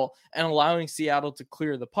puck battle and allowing Seattle to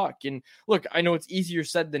clear the puck. And look, I know it's easier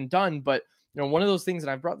said than done, but one of those things,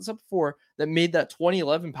 and I've brought this up before, that made that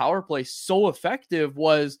 2011 power play so effective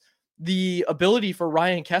was the ability for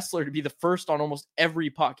Ryan Kesler to be the first on almost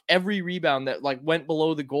every puck, every rebound that went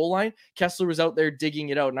below the goal line. Kesler was out there digging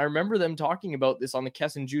it out. And I remember them talking about this on the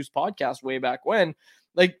Kess and Juice podcast way back when,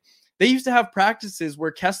 they used to have practices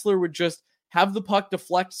where Kesler would just have the puck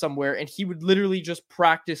deflect somewhere and he would literally just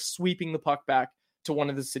practice sweeping the puck back to one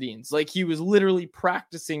of the Sedins. He was literally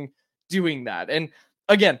practicing doing that. And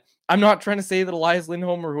again, I'm not trying to say that Elias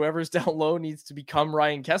Lindholm or whoever's down low needs to become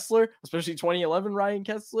Ryan Kesler, especially 2011 Ryan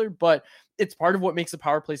Kesler, but it's part of what makes a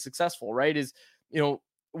power play successful, right? Is,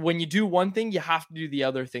 when you do one thing, you have to do the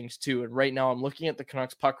other things too. And right now I'm looking at the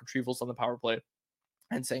Canucks puck retrievals on the power play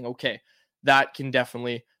and saying, okay, that can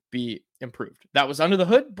definitely be improved. That was Under the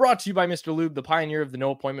Hood, brought to you by Mr. Lube, the pioneer of the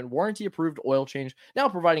no appointment warranty approved oil change, now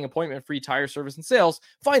providing appointment free tire service and sales.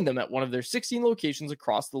 Find them at one of their 16 locations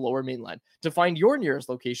across the Lower Mainland. To find your nearest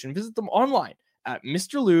location, visit them online at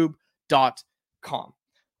mrlube.com. All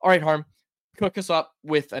right, Harm, cook us up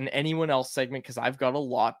with an anyone else segment, because I've got a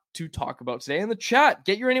lot to talk about today in the chat.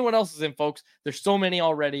 Get your anyone else's in, folks. There's so many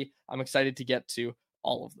already. I'm excited to get to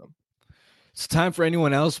all of them. It's time for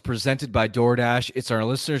anyone else, presented by DoorDash. It's our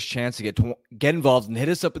listeners' chance to get involved and hit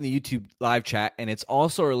us up in the YouTube live chat. And it's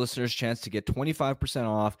also our listeners' chance to get 25%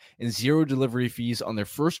 off and zero delivery fees on their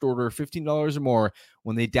first order of $15 or more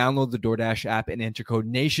when they download the DoorDash app and enter code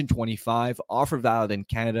NATION25. Offer valid in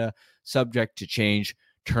Canada, subject to change.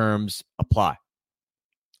 Terms apply.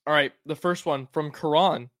 All right, the first one from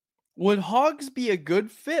Karan. Would Hogs be a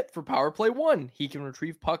good fit for Power Play 1? He can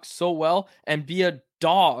retrieve pucks so well and be a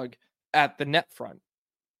dog at the net front.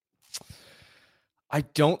 I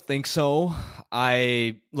don't think so.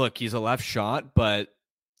 He's a left shot, but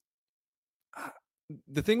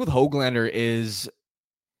the thing with Höglander is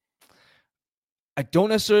I don't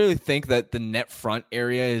necessarily think that the net front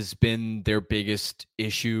area has been their biggest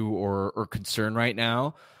issue or concern right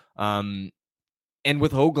now. And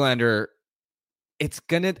with Höglander,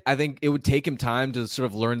 I think it would take him time to sort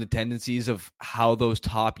of learn the tendencies of how those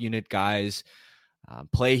top unit guys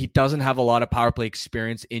play. He doesn't have a lot of power play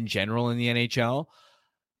experience in general in the NHL.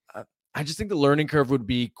 I just think the learning curve would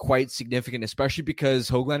be quite significant, especially because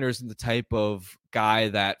Höglander isn't the type of guy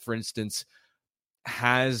that, for instance,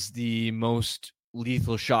 has the most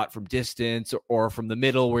lethal shot from distance or from the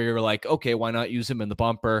middle where you're like, okay, why not use him in the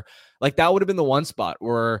bumper? Like that would have been the one spot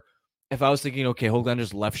where if I was thinking, okay,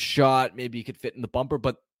 Höglander's left shot, maybe he could fit in the bumper,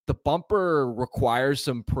 but the bumper requires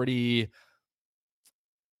some pretty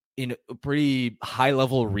high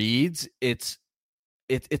level reads. It's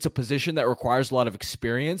a position that requires a lot of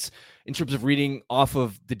experience in terms of reading off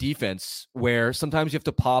of the defense, where sometimes you have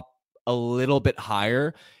to pop a little bit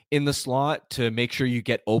higher in the slot to make sure you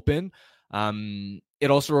get open. It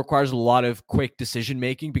also requires a lot of quick decision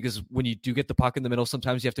making because when you do get the puck in the middle,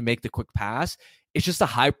 sometimes you have to make the quick pass. It's just a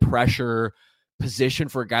high pressure position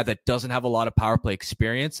for a guy that doesn't have a lot of power play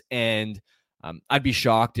experience. And I'd be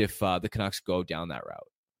shocked if the Canucks go down that route.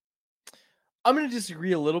 I'm going to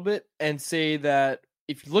disagree a little bit and say that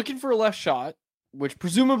if you're looking for a left shot, which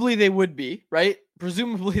presumably they would be, right?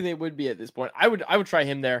 Presumably they would be at this point. I would try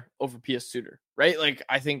him there over P.S. Suter, right? Like,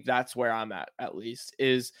 I think that's where I'm at least,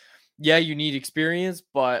 is, yeah, you need experience,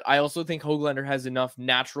 but I also think Höglander has enough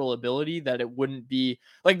natural ability that it wouldn't be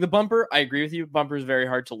like the bumper. I agree with you. Bumper is very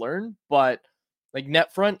hard to learn, but like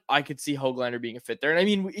net front, I could see Höglander being a fit there. And I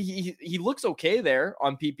mean, he looks okay there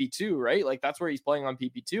on PP2, right? Like that's where he's playing on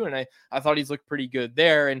PP2. And I thought he's looked pretty good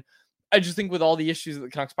there. And I just think with all the issues that the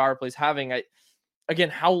Canucks power play is having, again,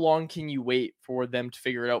 how long can you wait for them to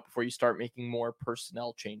figure it out before you start making more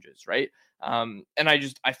personnel changes, right? And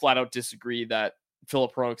I flat out disagree that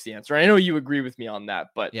Filip Hronek's the answer. I know you agree with me on that,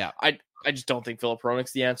 but yeah, I just don't think Filip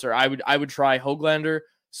Hronek's the answer. I would try Höglander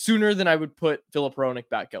sooner than I would put Filip Hronek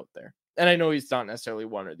back out there. And I know he's not necessarily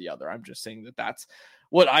one or the other. I'm just saying that that's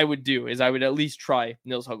what I would do, is I would at least try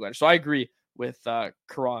Nils Höglander. So I agree with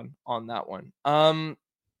Karan on that one.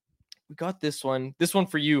 We got this one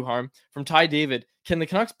for you, Harm, from Ty David. Can the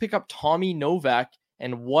Canucks pick up Tommy Novak,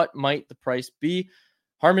 and what might the price be?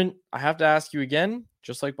 Harman, I have to ask you again,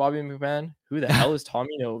 just like Bobby McMahon, who the hell is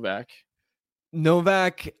Tommy Novak?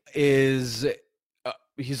 Novak is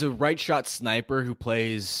he's a right shot sniper who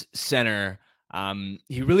plays center.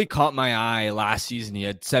 He really caught my eye last season. He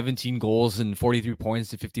had 17 goals and 43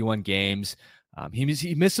 points in 51 games.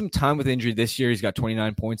 He missed some time with injury this year. He's got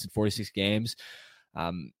 29 points in 46 games.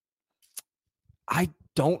 I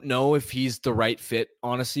don't know if he's the right fit,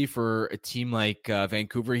 honestly, for a team like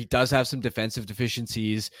Vancouver. He does have some defensive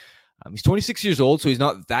deficiencies. He's 26 years old, so he's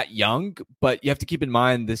not that young, but you have to keep in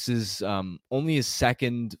mind this is only his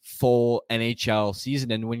second full NHL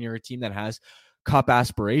season. And when you're a team that has cup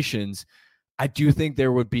aspirations, I do think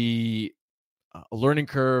there would be a learning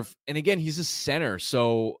curve. And again, he's a center.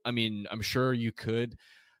 So, I mean, I'm sure you could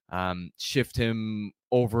shift him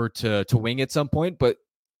over to wing at some point, but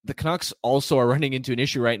the Canucks also are running into an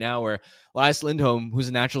issue right now where Elias Lindholm, who's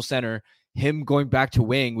a natural center, him going back to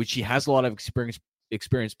wing, which he has a lot of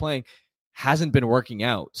experience playing, hasn't been working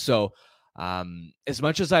out. So as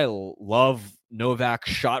much as I love Novak's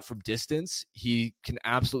shot from distance, he can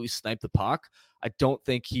absolutely snipe the puck. I don't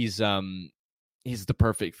think he's the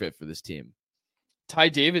perfect fit for this team. Ty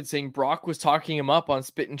David saying Brock was talking him up on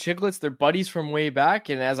Spit and Chicklets. They're buddies from way back.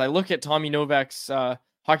 And as I look at Tommy Novak's Hockey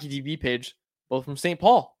DB page, both from St.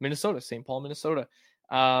 Paul, Minnesota.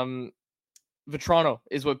 Vetrano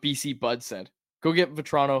is what BC Bud said. Go get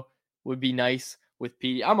Vetrano, would be nice with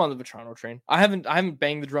PD. I'm on the Vetrano train. I haven't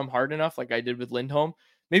banged the drum hard enough like I did with Lindholm.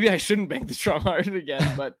 Maybe I shouldn't bang the drum hard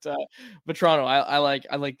again, but Vetrano, I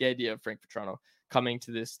like the idea of Frank Vetrano coming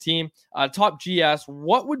to this team. Top G asks,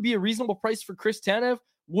 what would be a reasonable price for Chris Tanev?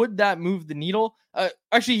 Would that move the needle?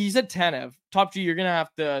 Actually, he said Tanev. Top G, you're going to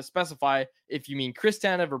have to specify if you mean Chris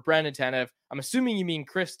Tanev or Brandon Tanev. I'm assuming you mean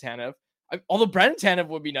Chris Tanev. Although Brandon Tanev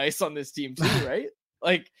would be nice on this team too, right?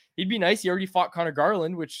 Like, he'd be nice. He already fought Connor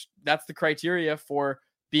Garland, which that's the criteria for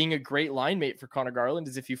being a great line mate for Connor Garland,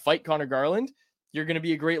 is if you fight Connor Garland, you're going to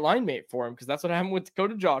be a great line mate for him, because that's what happened with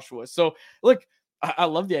Dakota Joshua. So, look, I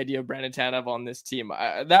love the idea of Brandon Tanev on this team.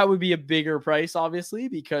 That would be a bigger price, obviously,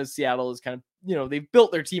 because Seattle is kind of, they've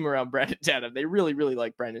built their team around Brandon Tanev. They really, really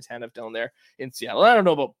like Brandon Tanev down there in Seattle. I don't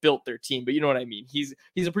know about built their team, but you know what I mean. He's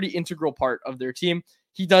a pretty integral part of their team.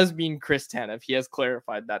 He does mean Chris Tanev. He has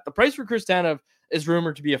clarified that. The price for Chris Tanev is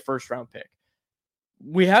rumored to be a first-round pick.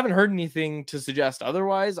 We haven't heard anything to suggest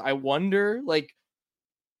otherwise. I wonder, like,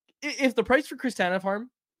 if the price for Chris Tanev, Harm,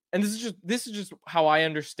 and this is just how I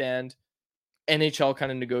understand NHL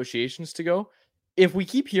kind of negotiations to go. If we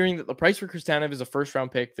keep hearing that the price for Chris Tanev is a first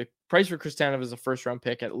round pick, the price for Chris Tanev is a first round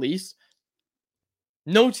pick at least,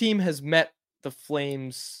 no team has met the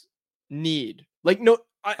Flames' need. Like, no,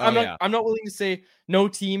 I'm not willing to say no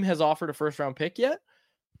team has offered a first round pick yet,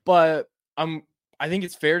 but I think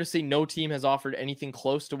it's fair to say no team has offered anything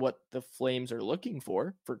close to what the Flames are looking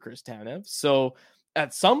for Chris Tanev. So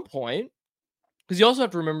at some point, because you also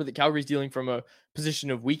have to remember that Calgary's dealing from a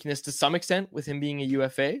position of weakness to some extent with him being a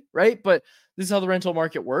UFA, right? But this is how the rental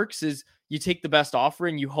market works, is you take the best offer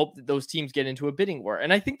and you hope that those teams get into a bidding war.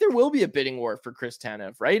 And I think there will be a bidding war for Chris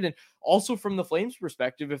Tanev, right? And also from the Flames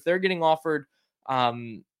perspective, if they're getting offered,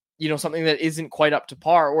 something that isn't quite up to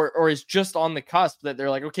par or is just on the cusp, that they're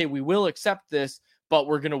like, okay, we will accept this, but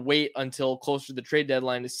we're going to wait until closer to the trade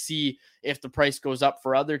deadline to see if the price goes up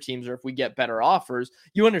for other teams or if we get better offers.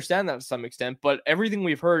 You understand that to some extent, but everything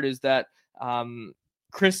we've heard is that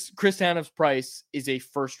Chris Tanev's price is a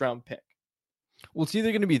first round pick. Well, it's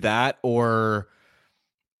either going to be that or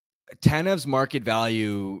Tanev's market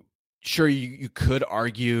value. Sure, you could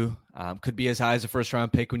argue could be as high as a first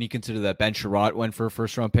round pick when you consider that Ben Sherratt went for a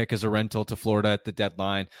first round pick as a rental to Florida at the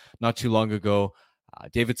deadline not too long ago.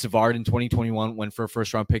 David Savard in 2021 went for a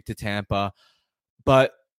first-round pick to Tampa.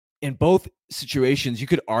 But in both situations, you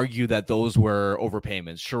could argue that those were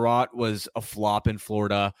overpayments. Sherratt was a flop in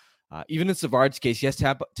Florida. Even in Savard's case, yes,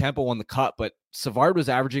 Tampa won the cup, but Savard was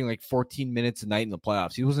averaging like 14 minutes a night in the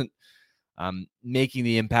playoffs. He wasn't making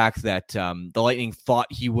the impact that the Lightning thought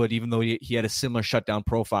he would, even though he had a similar shutdown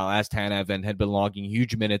profile as Tanev and had been logging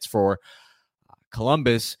huge minutes for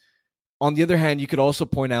Columbus. On the other hand, you could also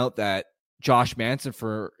point out that Josh Manson,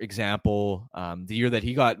 for example, the year that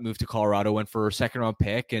he got moved to Colorado, went for a second-round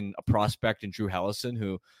pick and a prospect in Drew Hellison,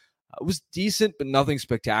 who was decent but nothing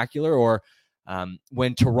spectacular. Or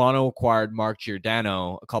when Toronto acquired Mark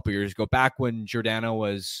Giordano a couple years ago, back when Giordano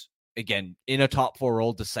was, again, in a top-4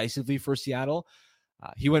 role decisively for Seattle,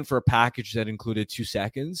 he went for a package that included 2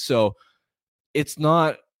 seconds. So it's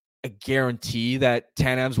not a guarantee that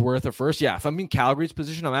Tanev's worth a first. Yeah, if I'm in Calgary's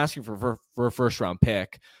position, I'm asking for a first-round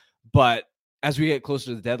pick. But as we get closer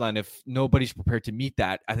to the deadline, if nobody's prepared to meet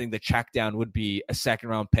that, I think the check down would be a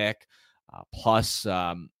second-round pick plus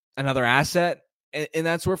another asset. And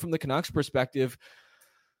that's where, from the Canucks perspective,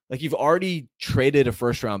 like, you've already traded a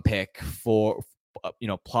first-round pick for,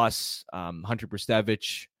 plus Hunter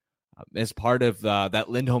Brzustevich as part of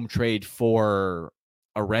that Lindholm trade for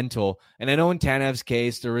a rental. And I know in Tanev's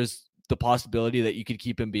case, there is the possibility that you could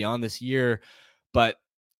keep him beyond this year, but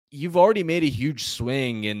you've already made a huge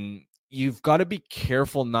swing, and you've got to be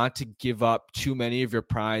careful not to give up too many of your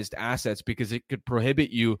prized assets, because it could prohibit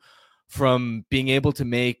you from being able to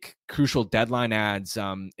make crucial deadline adds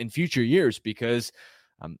in future years. Because,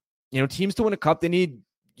 teams to win a cup, they need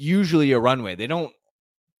usually a runway. They don't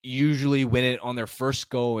usually win it on their first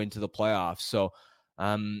go into the playoffs. So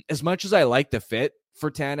as much as I like the fit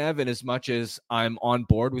for Tanev, and as much as I'm on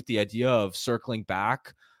board with the idea of circling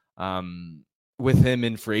back with him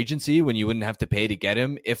in free agency when you wouldn't have to pay to get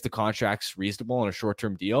him if the contract's reasonable on a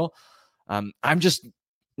short-term deal, I'm just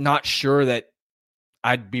not sure that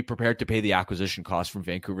I'd be prepared to pay the acquisition cost from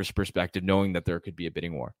Vancouver's perspective, knowing that there could be a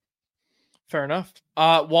bidding war. Fair enough.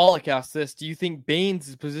 Wallach asked this: do you think Baines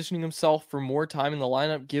is positioning himself for more time in the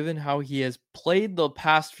lineup given how he has played the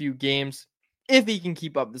past few games, if he can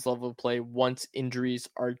keep up this level of play once injuries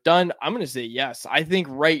are done? I'm going to say yes. I think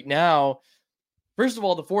right now, first of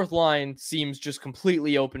all, the fourth line seems just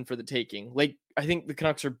completely open for the taking. Like, I think the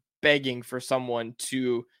Canucks are begging for someone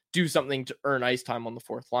to do something to earn ice time on the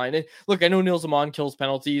fourth line. And look, I know Nils Amon kills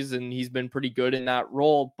penalties and he's been pretty good in that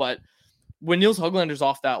role, but when Nils Höglander's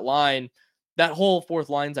off that line, that whole fourth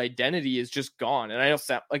line's identity is just gone. And I know,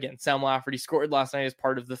 Sam Lafferty scored last night as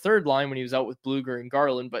part of the third line when he was out with Bluger and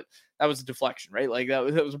Garland, but that was a deflection, right? Like, that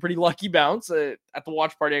was a pretty lucky bounce. At the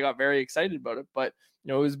watch party, I got very excited about it, but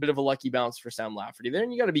it was a bit of a lucky bounce for Sam Lafferty there.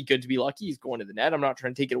 And you got to be good to be lucky. He's going to the net. I'm not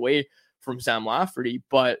trying to take it away from Sam Lafferty,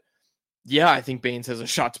 but yeah, I think Baines has a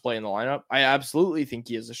shot to play in the lineup. I absolutely think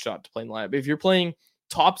he has a shot to play in the lineup. If you're playing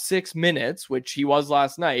top 6 minutes, which he was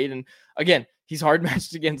last night, and again, he's hard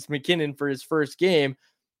matched against McKinnon for his first game,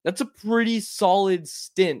 that's a pretty solid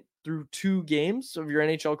stint through 2 games of your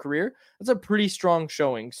NHL career. That's a pretty strong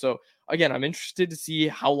showing. So again, I'm interested to see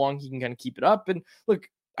how long he can kind of keep it up. And look,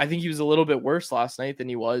 I think he was a little bit worse last night than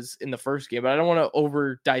he was in the first game, but I don't want to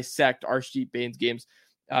over dissect Arshdeep Baines games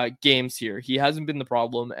here. He hasn't been the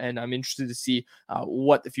problem, and I'm interested to see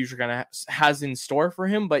what the future kind of has in store for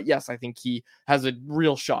him. But yes, I think he has a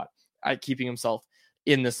real shot at keeping himself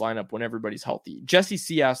in this lineup when everybody's healthy. Jesse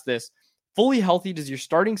C asked this: fully healthy, does your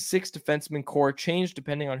starting 6 defenseman core change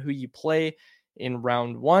depending on who you play in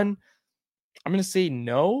round 1? I'm going to say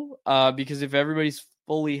no, because if everybody's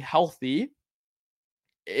fully healthy,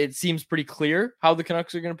 it seems pretty clear how the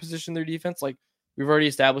Canucks are going to position their defense. Like, we've already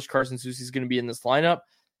established Carson Soucy is going to be in this lineup.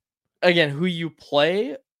 Again, who you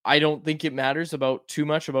play, I don't think it matters too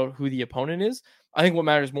much about who the opponent is. I think what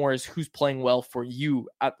matters more is who's playing well for you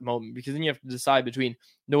at the moment, because then you have to decide between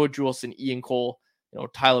Noah Juulsen, Ian Cole,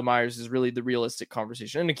 Tyler Myers is really the realistic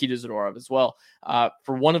conversation, and Nikita Zadorov as well.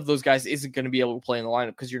 For one of those guys isn't going to be able to play in the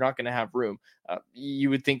lineup because you're not going to have room. You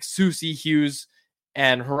would think Soucy, Hughes,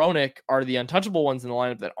 and Hronek are the untouchable ones in the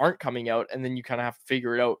lineup that aren't coming out, and then you kind of have to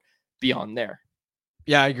figure it out beyond there.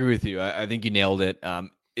 Yeah, I agree with you. I think you nailed it.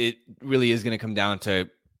 It really is going to come down to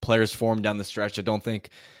players' form down the stretch. I don't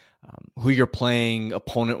think who you're playing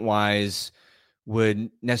opponent-wise would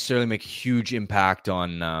necessarily make a huge impact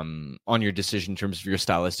on your decision in terms of your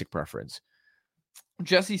stylistic preference.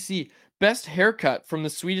 Jesse C, best haircut from the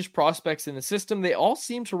Swedish prospects in the system. They all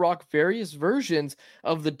seem to rock various versions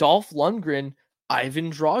of the Dolph Lundgren,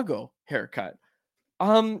 Ivan Drago haircut.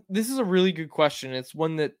 This is a really good question. It's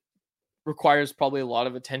one that requires probably a lot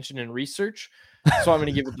of attention and research. So I'm going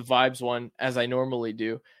to give it the vibes one, as I normally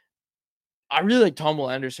do. I really like Tom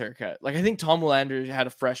Willander's haircut. Like, I think Tom Willander had a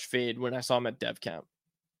fresh fade when I saw him at Dev Camp.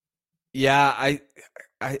 Yeah,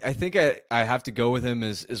 I think I have to go with him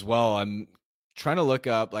as well. I'm trying to look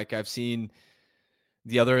up, like, I've seen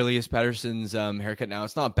the other Elias Pettersson's haircut now.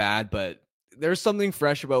 It's not bad, but there's something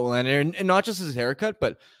fresh about Willander, and not just his haircut,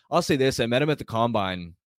 but I'll say this. I met him at the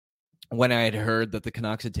Combine when I had heard that the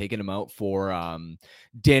Canucks had taken him out for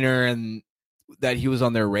dinner and that he was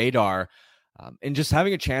on their radar. And just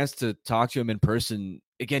having a chance to talk to him in person,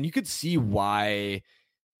 again, you could see why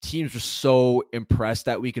teams were so impressed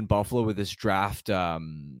that week in Buffalo with his draft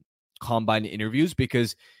combine interviews,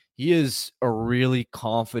 because he is a really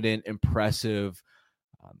confident, impressive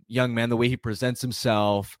young man. The way he presents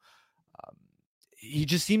himself, he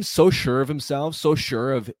just seems so sure of himself, so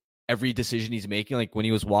sure of every decision he's making. Like when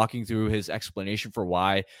he was walking through his explanation for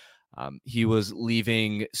why he was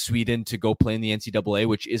leaving Sweden to go play in the NCAA,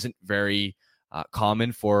 which isn't very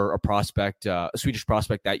common for a prospect, a Swedish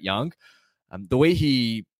prospect that young. The way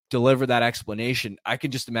he delivered that explanation, I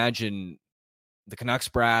can just imagine the Canucks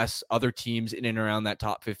brass, other teams in and around that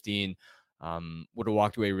top 15 would have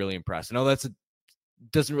walked away really impressed. I know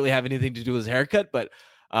doesn't really have anything to do with his haircut, but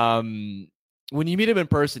when you meet him in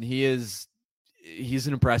person, he's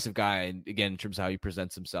an impressive guy. And again, in terms of how he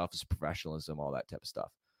presents himself, his professionalism, all that type of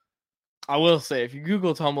stuff. I will say, if you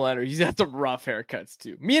Google Tom Willander, he's had some rough haircuts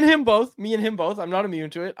too. Me and him both. I'm not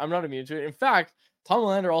immune to it. In fact, Tom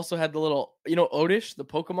Willander also had the little, Oddish, the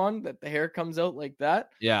Pokemon, that the hair comes out like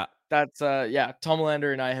that. Yeah. That's, Tom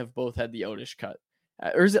Willander and I have both had the Oddish cut.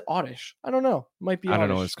 Or is it Oddish? I don't know. It might be Oddish. I don't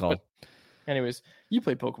know what it's called. Anyways, you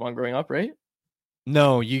played Pokemon growing up, right?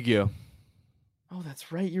 No, Yu-Gi-Oh. Oh,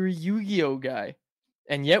 that's right. You're a Yu-Gi-Oh guy.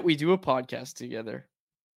 And yet we do a podcast together.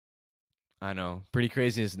 I know. Pretty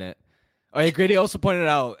crazy, isn't it? Oh, yeah, Grady also pointed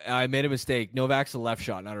out I made a mistake. Novak's a left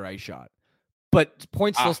shot, not a right shot. But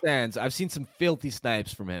point still stands. I've seen some filthy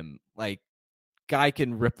snipes from him. Like, guy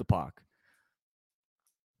can rip the puck.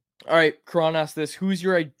 All right, Karan asked this. Who's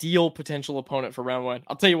your ideal potential opponent for round 1?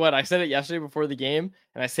 I'll tell you what. I said it yesterday before the game,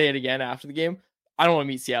 and I say it again after the game. I don't want to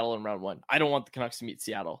meet Seattle in round 1. I don't want the Canucks to meet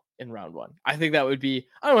Seattle in round 1. I think that would be,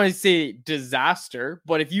 I don't want to say disaster,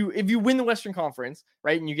 but if you win the Western Conference,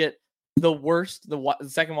 right, and you get the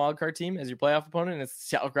second wildcard team as your playoff opponent, and it's the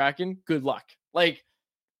Seattle Kraken, good luck. Like,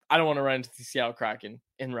 I don't want to run into the Seattle Kraken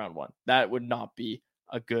in round 1. That would not be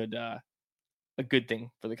a good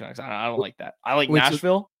thing for the Canucks. I don't like that. I like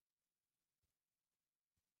Nashville.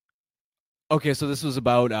 Okay, so this was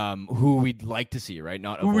about who we'd like to see, right?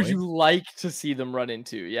 Not who would you like to see them run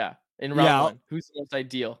into? Yeah, in round 1. Who's the most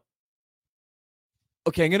ideal?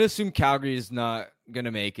 Okay, I'm going to assume Calgary is not going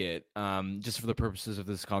to make it, just for the purposes of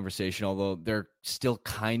this conversation, although they're still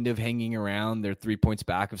kind of hanging around. They're 3 points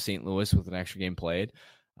back of St. Louis with an extra game played.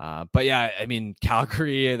 But yeah, I mean,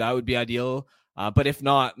 Calgary, that would be ideal. But if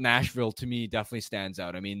not, Nashville, to me, definitely stands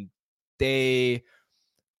out. I mean, they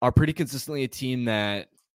are pretty consistently a team that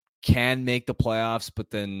can make the playoffs,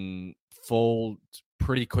 but then fold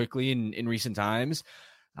pretty quickly in recent times.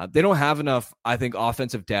 They don't have enough, I think,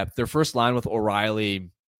 offensive depth. Their first line with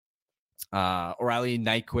O'Reilly,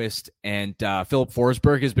 Nyquist, and Philip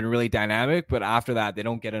Forsberg has been really dynamic, but after that, they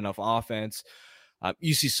don't get enough offense.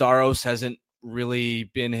 UC Saros hasn't really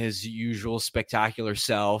been his usual spectacular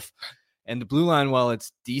self. And the blue line, while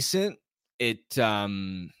it's decent, it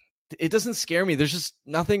doesn't scare me. There's just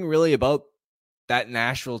nothing really about that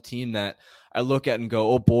Nashville team that I look at and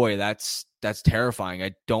go, oh boy, that's terrifying.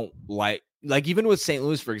 I don't like even with St.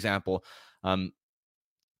 Louis, for example,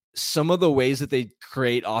 some of the ways that they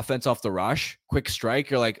create offense off the rush, quick strike,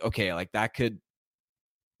 you're like, okay, like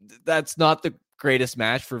that's not the greatest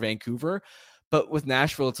match for Vancouver. But with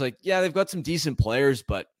Nashville, it's like, yeah, they've got some decent players,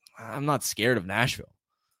 but I'm not scared of Nashville.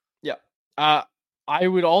 Yeah. I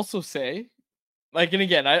would also say, like, and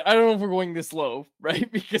again, I don't know if we're going this low,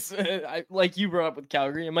 right? Because like you brought up with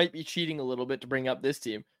Calgary, it might be cheating a little bit to bring up this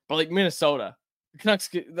team, but like Minnesota, Canucks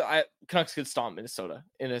could stomp Minnesota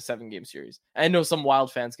in a 7-game series. I know some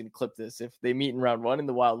Wild fans can clip this if they meet in round 1 and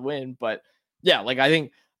the Wild win, but yeah, like I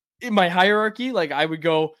think in my hierarchy, like I would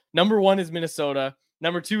go number 1 is Minnesota,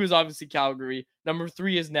 number 2 is obviously Calgary, number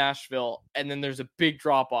 3 is Nashville, and then there's a big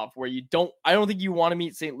drop off where I don't think you want to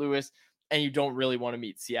meet St. Louis, and you don't really want to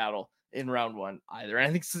meet Seattle in round 1 either. And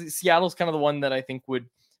I think Seattle's kind of the one that I think would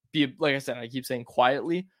be, like I said, I keep saying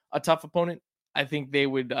quietly a tough opponent. I think they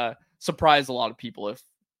would surprise a lot of people if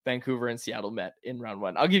Vancouver and Seattle met in round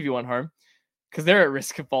 1. I'll give you one, Harm, because they're at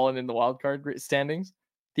risk of falling in the wild card standings.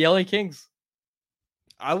 The LA Kings.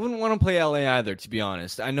 I wouldn't want to play LA either, to be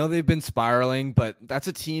honest. I know they've been spiraling, but that's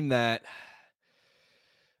a team that,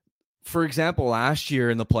 for example, last year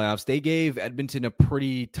in the playoffs, they gave Edmonton a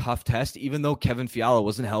pretty tough test, even though Kevin Fiala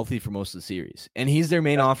wasn't healthy for most of the series. And he's their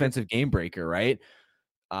main offensive game breaker, right?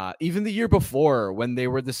 Even the year before, when they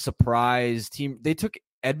were the surprise team, they took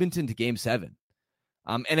Edmonton to Game 7.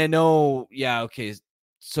 And I know, yeah, okay,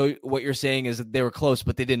 so what you're saying is that they were close,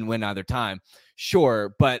 but they didn't win either time.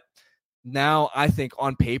 Sure, but now I think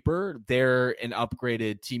on paper, they're an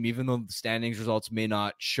upgraded team, even though the standings results may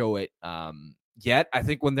not show it yet. I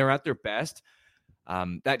think when they're at their best,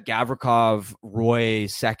 that Gavrikov-Roy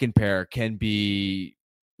second pair can be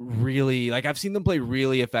really, like, I've seen them play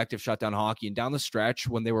really effective shutdown hockey. And down the stretch,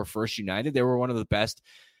 when they were first united, they were one of the best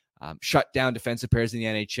shutdown defensive pairs in the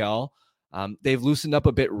NHL. They've loosened up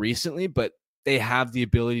a bit recently, but they have the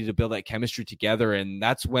ability to build that chemistry together. And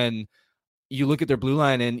that's when you look at their blue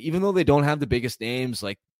line, and even though they don't have the biggest names,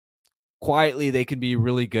 like, quietly, they can be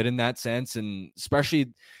really good in that sense. And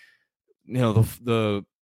especially, the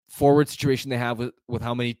forward situation they have with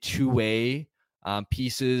how many two-way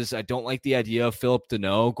pieces. I don't like the idea of Philip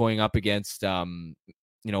Deneau going up against,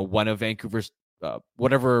 one of Vancouver's,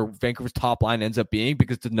 whatever Vancouver's top line ends up being,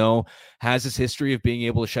 because Deneau has this history of being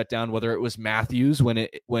able to shut down, whether it was Matthews when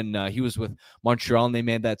he was with Montreal and they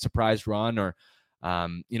made that surprise run, or,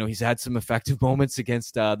 he's had some effective moments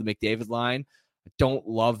against the McDavid line. I don't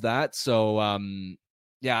love that. So,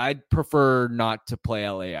 I'd prefer not to play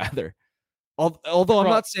LA either. Although I'm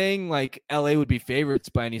not saying like LA would be favorites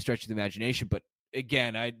by any stretch of the imagination, but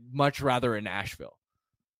again, I'd much rather in Nashville.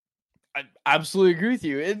 I absolutely agree with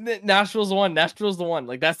you. Nashville's the one. Nashville's the one.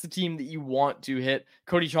 Like, that's the team that you want to hit.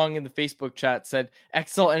 Cody Chong in the Facebook chat said,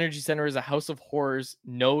 XL Energy Center is a house of horrors.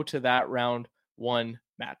 No to that round 1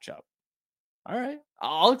 matchup. All right.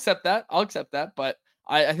 I'll accept that. But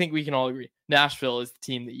I think we can all agree Nashville is the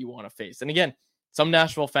team that you want to face. And again, some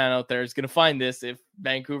Nashville fan out there is going to find this if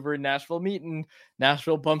Vancouver and Nashville meet and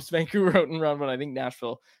Nashville bumps Vancouver out in round 1. I think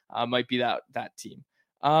Nashville might be that team.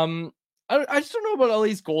 I just don't know about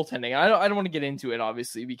LA's goaltending. I don't want to get into it,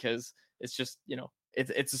 obviously, because it's just,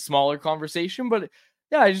 it's a smaller conversation. But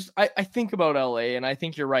yeah, I think about LA, and I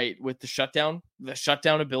think you're right with the shutdown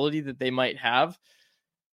ability that they might have.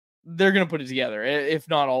 They're going to put it together. If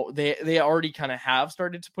not all, they already kind of have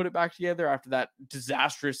started to put it back together after that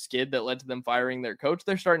disastrous skid that led to them firing their coach.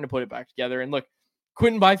 They're starting to put it back together. And look,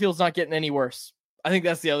 Quentin Byfield's not getting any worse. I think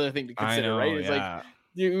that's the other thing to consider, right? It's like,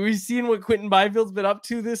 we've seen what Quentin Byfield's been up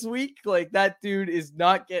to this week. Like, that dude is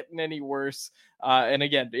not getting any worse. And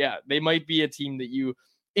again, yeah, they might be a team that you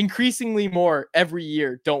increasingly more every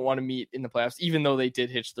year don't want to meet in the playoffs, even though they did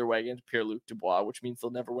hitch their wagon to Pierre-Luc Dubois, which means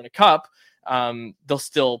they'll never win a cup. They'll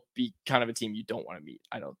still be kind of a team you don't want to meet,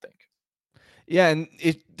 I don't think. Yeah, and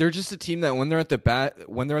they're just a team that when they're at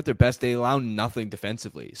their best, they allow nothing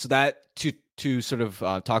defensively. So that to sort of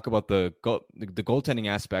talk about the goaltending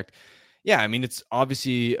aspect. Yeah, I mean, it's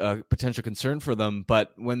obviously a potential concern for them,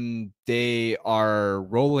 but when they are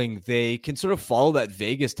rolling, they can sort of follow that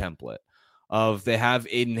Vegas template of they have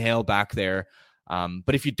Aiden Hale back there.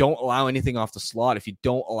 But if you don't allow anything off the slot, if you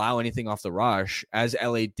don't allow anything off the rush, as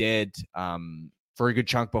LA did for a good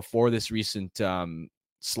chunk before this recent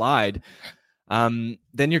slide, then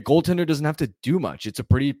your goaltender doesn't have to do much. It's a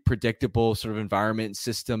pretty predictable sort of environment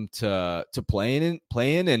system to play in.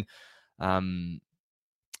 And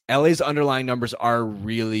LA's underlying numbers are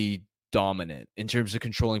really dominant in terms of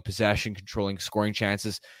controlling possession, controlling scoring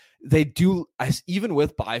chances. They do, even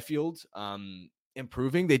with Byfield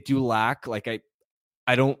improving, they do lack, like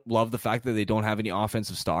I don't love the fact that they don't have any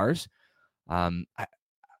offensive stars.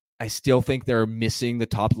 I still think they're missing the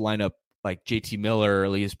top of the lineup, like JT Miller,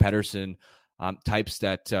 Elias Pettersson, types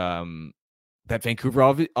that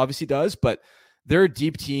Vancouver obviously does, but they're a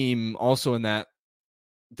deep team also in that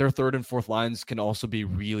their third and fourth lines can also be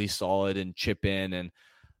really solid and chip in.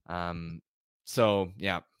 And so,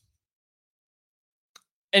 yeah.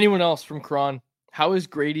 Anyone else from Cron? How is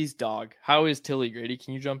Grady's dog? How is Tilly? Grady,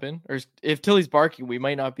 can you jump in? Or if Tilly's barking, we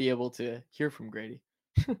might not be able to hear from Grady.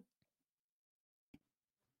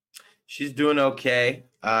 She's doing okay.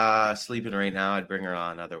 Sleeping right now. I'd bring her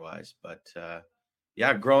on otherwise. But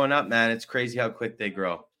yeah, growing up, man, it's crazy how quick they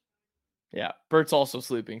grow. Yeah, Bert's also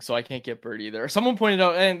sleeping, so I can't get Bert either. Someone pointed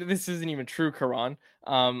out, and this isn't even true, Karan.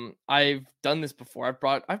 I've done this before. I've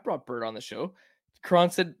brought Bert on the show.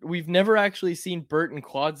 Karan said we've never actually seen Bert and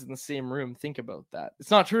Quads in the same room. Think about that.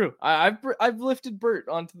 It's not true. I've lifted Bert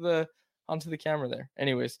onto the camera there.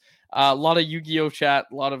 Anyways, a lot of Yu-Gi-Oh chat,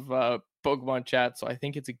 a lot of Pokemon chat, so I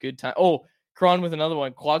think it's a good time. Oh, Karan with another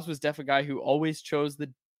one. Quads was def a guy who always chose the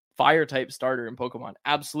fire type starter in Pokemon.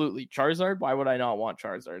 Absolutely. Charizard. Why would I not want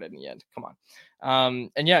Charizard in the end? Come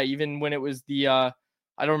on. And yeah, even when it was the I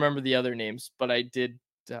don't remember the other names, but I did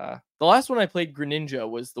the last one I played, Greninja,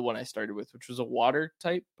 was the one I started with, which was a water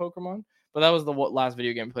type Pokemon. But that was the last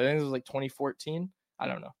video game I played. I think it was like 2014. I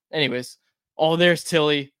don't know. Anyways, oh, there's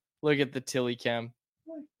Tilly. Look at the Tilly cam.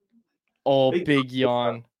 Oh, big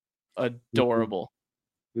yawn. Adorable.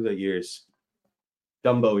 Look at the ears.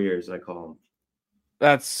 Dumbo ears, I call them.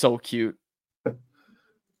 That's so cute.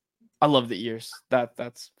 I love the ears.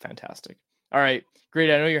 That's fantastic. All right,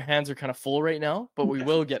 great. I know your hands are kind of full right now, but we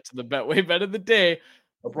will get to the Betway Bet of the day,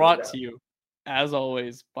 brought to you, as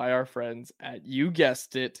always, by our friends at, you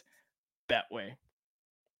guessed it, Betway.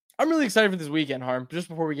 I'm really excited for this weekend, Harm. Just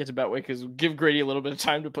before we get to Betway, because give Grady a little bit of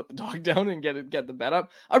time to put the dog down and get the bet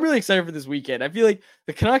up. I'm really excited for this weekend. I feel like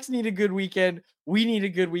the Canucks need a good weekend. We need a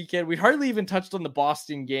good weekend. We hardly even touched on the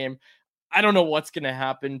Boston game. I don't know what's going to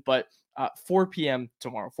happen, but 4 p.m.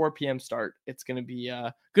 tomorrow, 4 p.m. start. It's going to be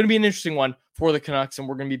an interesting one for the Canucks, and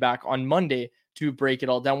we're going to be back on Monday to break it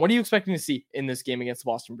all down. What are you expecting to see in this game against the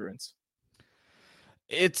Boston Bruins?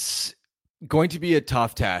 It's going to be a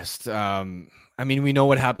tough test. I mean, we know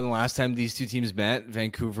what happened last time these two teams met.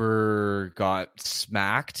 Vancouver got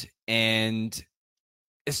smacked, and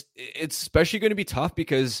it's especially going to be tough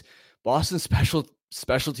because Boston's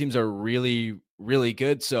special teams are really, really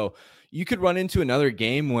good. So you could run into another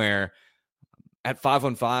game where at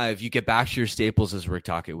 5-on-5, you get back to your staples, as Rick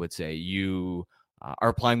Tocchet would say. You are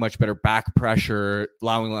applying much better back pressure,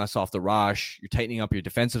 allowing less off the rush. You're tightening up your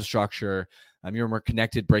defensive structure. You're more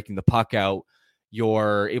connected, breaking the puck out.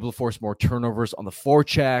 You're able to force more turnovers on the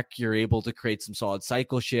forecheck. You're able to create some solid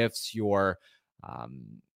cycle shifts. You're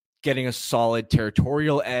getting a solid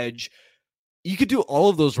territorial edge. You could do all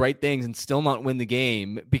of those right things and still not win the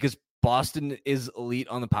game because Boston is elite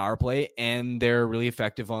on the power play and they're really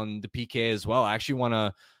effective on the PK as well. I actually want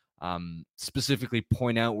to specifically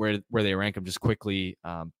point out where they rank. I'm just quickly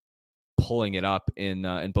pulling it up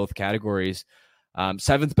in both categories.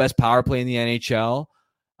 7th best power play in the NHL.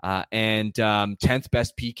 And 10th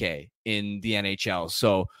best PK in the NHL.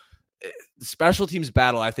 So the special teams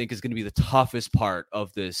battle, I think, is going to be the toughest part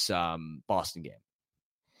of this Boston game.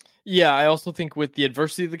 Yeah, I also think with the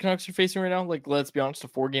adversity the Canucks are facing right now, like, let's be honest, a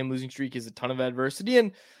 4-game losing streak is a ton of adversity.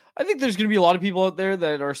 And I think there's going to be a lot of people out there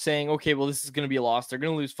that are saying, okay, well, this is going to be a loss. They're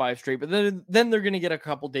going to lose 5 straight, but then they're going to get a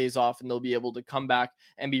couple days off and they'll be able to come back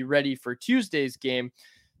and be ready for Tuesday's game.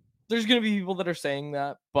 There's going to be people that are saying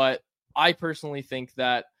that, but I personally think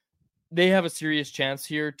that they have a serious chance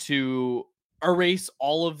here to erase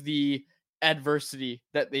all of the adversity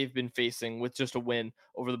that they've been facing with just a win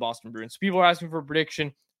over the Boston Bruins. So people are asking for a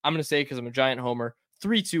prediction. I'm going to say, because I'm a giant homer,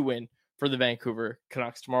 3-2 win for the Vancouver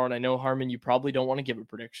Canucks tomorrow. And I know, Harmon, you probably don't want to give a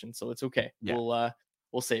prediction, so it's okay. Yeah.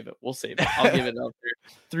 We'll save it. I'll give it out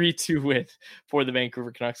there. 3-2 win for the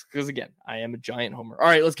Vancouver Canucks. Because again, I am a giant homer. All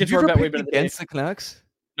right, let's get to our Betway Bet against the Canucks.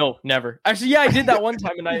 No, never. Actually, yeah, I did that one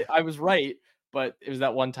time, and I was right. But it was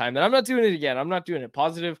that one time that I'm not doing it again. I'm not doing it.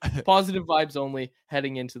 Positive vibes only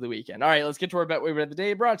heading into the weekend. All right, let's get to our Betway Bet of the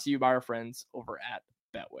day, brought to you by our friends over at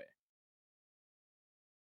Betway.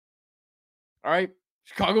 All right,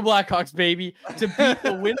 Chicago Blackhawks, baby, to beat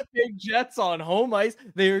the Winnipeg Jets on home ice.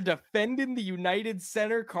 They are defending the United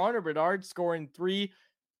Center. Connor Bedard scoring 3.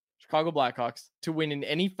 Chicago Blackhawks to win in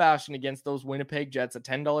any fashion against those Winnipeg Jets. A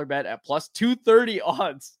 $10 bet at plus 230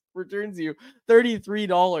 odds returns you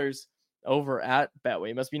 $33. Over at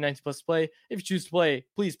Betway. Must be 19 plus to play. If you choose to play,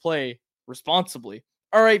 please play responsibly.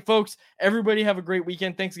 All right, folks, everybody have a great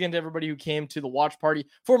weekend. Thanks again to everybody who came to the watch party.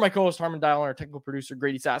 For my co-host Harmon Dial and our technical producer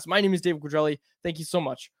Grady Sass, my name is David Quadrelli. Thank you so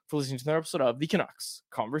much for listening to another episode of the Canucks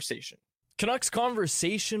Conversation. Canucks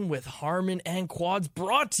Conversation with Harmon and Quads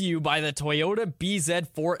brought to you by the Toyota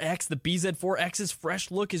BZ4X. The BZ4X's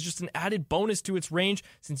fresh look is just an added bonus to its range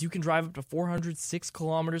since you can drive up to 406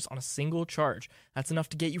 kilometers on a single charge. That's enough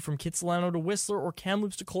to get you from Kitsilano to Whistler or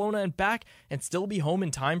Kamloops to Kelowna and back and still be home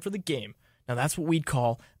in time for the game. Now that's what we'd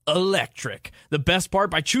call electric. The best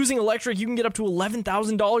part, by choosing electric, you can get up to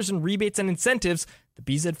 $11,000 in rebates and incentives. The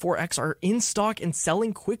BZ4X are in stock and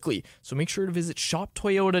selling quickly, so make sure to visit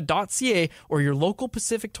shoptoyota.ca or your local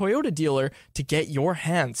Pacific Toyota dealer to get your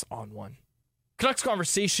hands on one. Canucks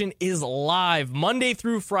Conversation is live Monday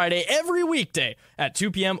through Friday, every weekday at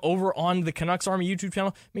 2 p.m. over on the Canucks Army YouTube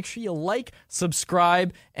channel. Make sure you like,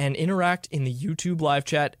 subscribe, and interact in the YouTube live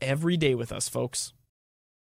chat every day with us, folks.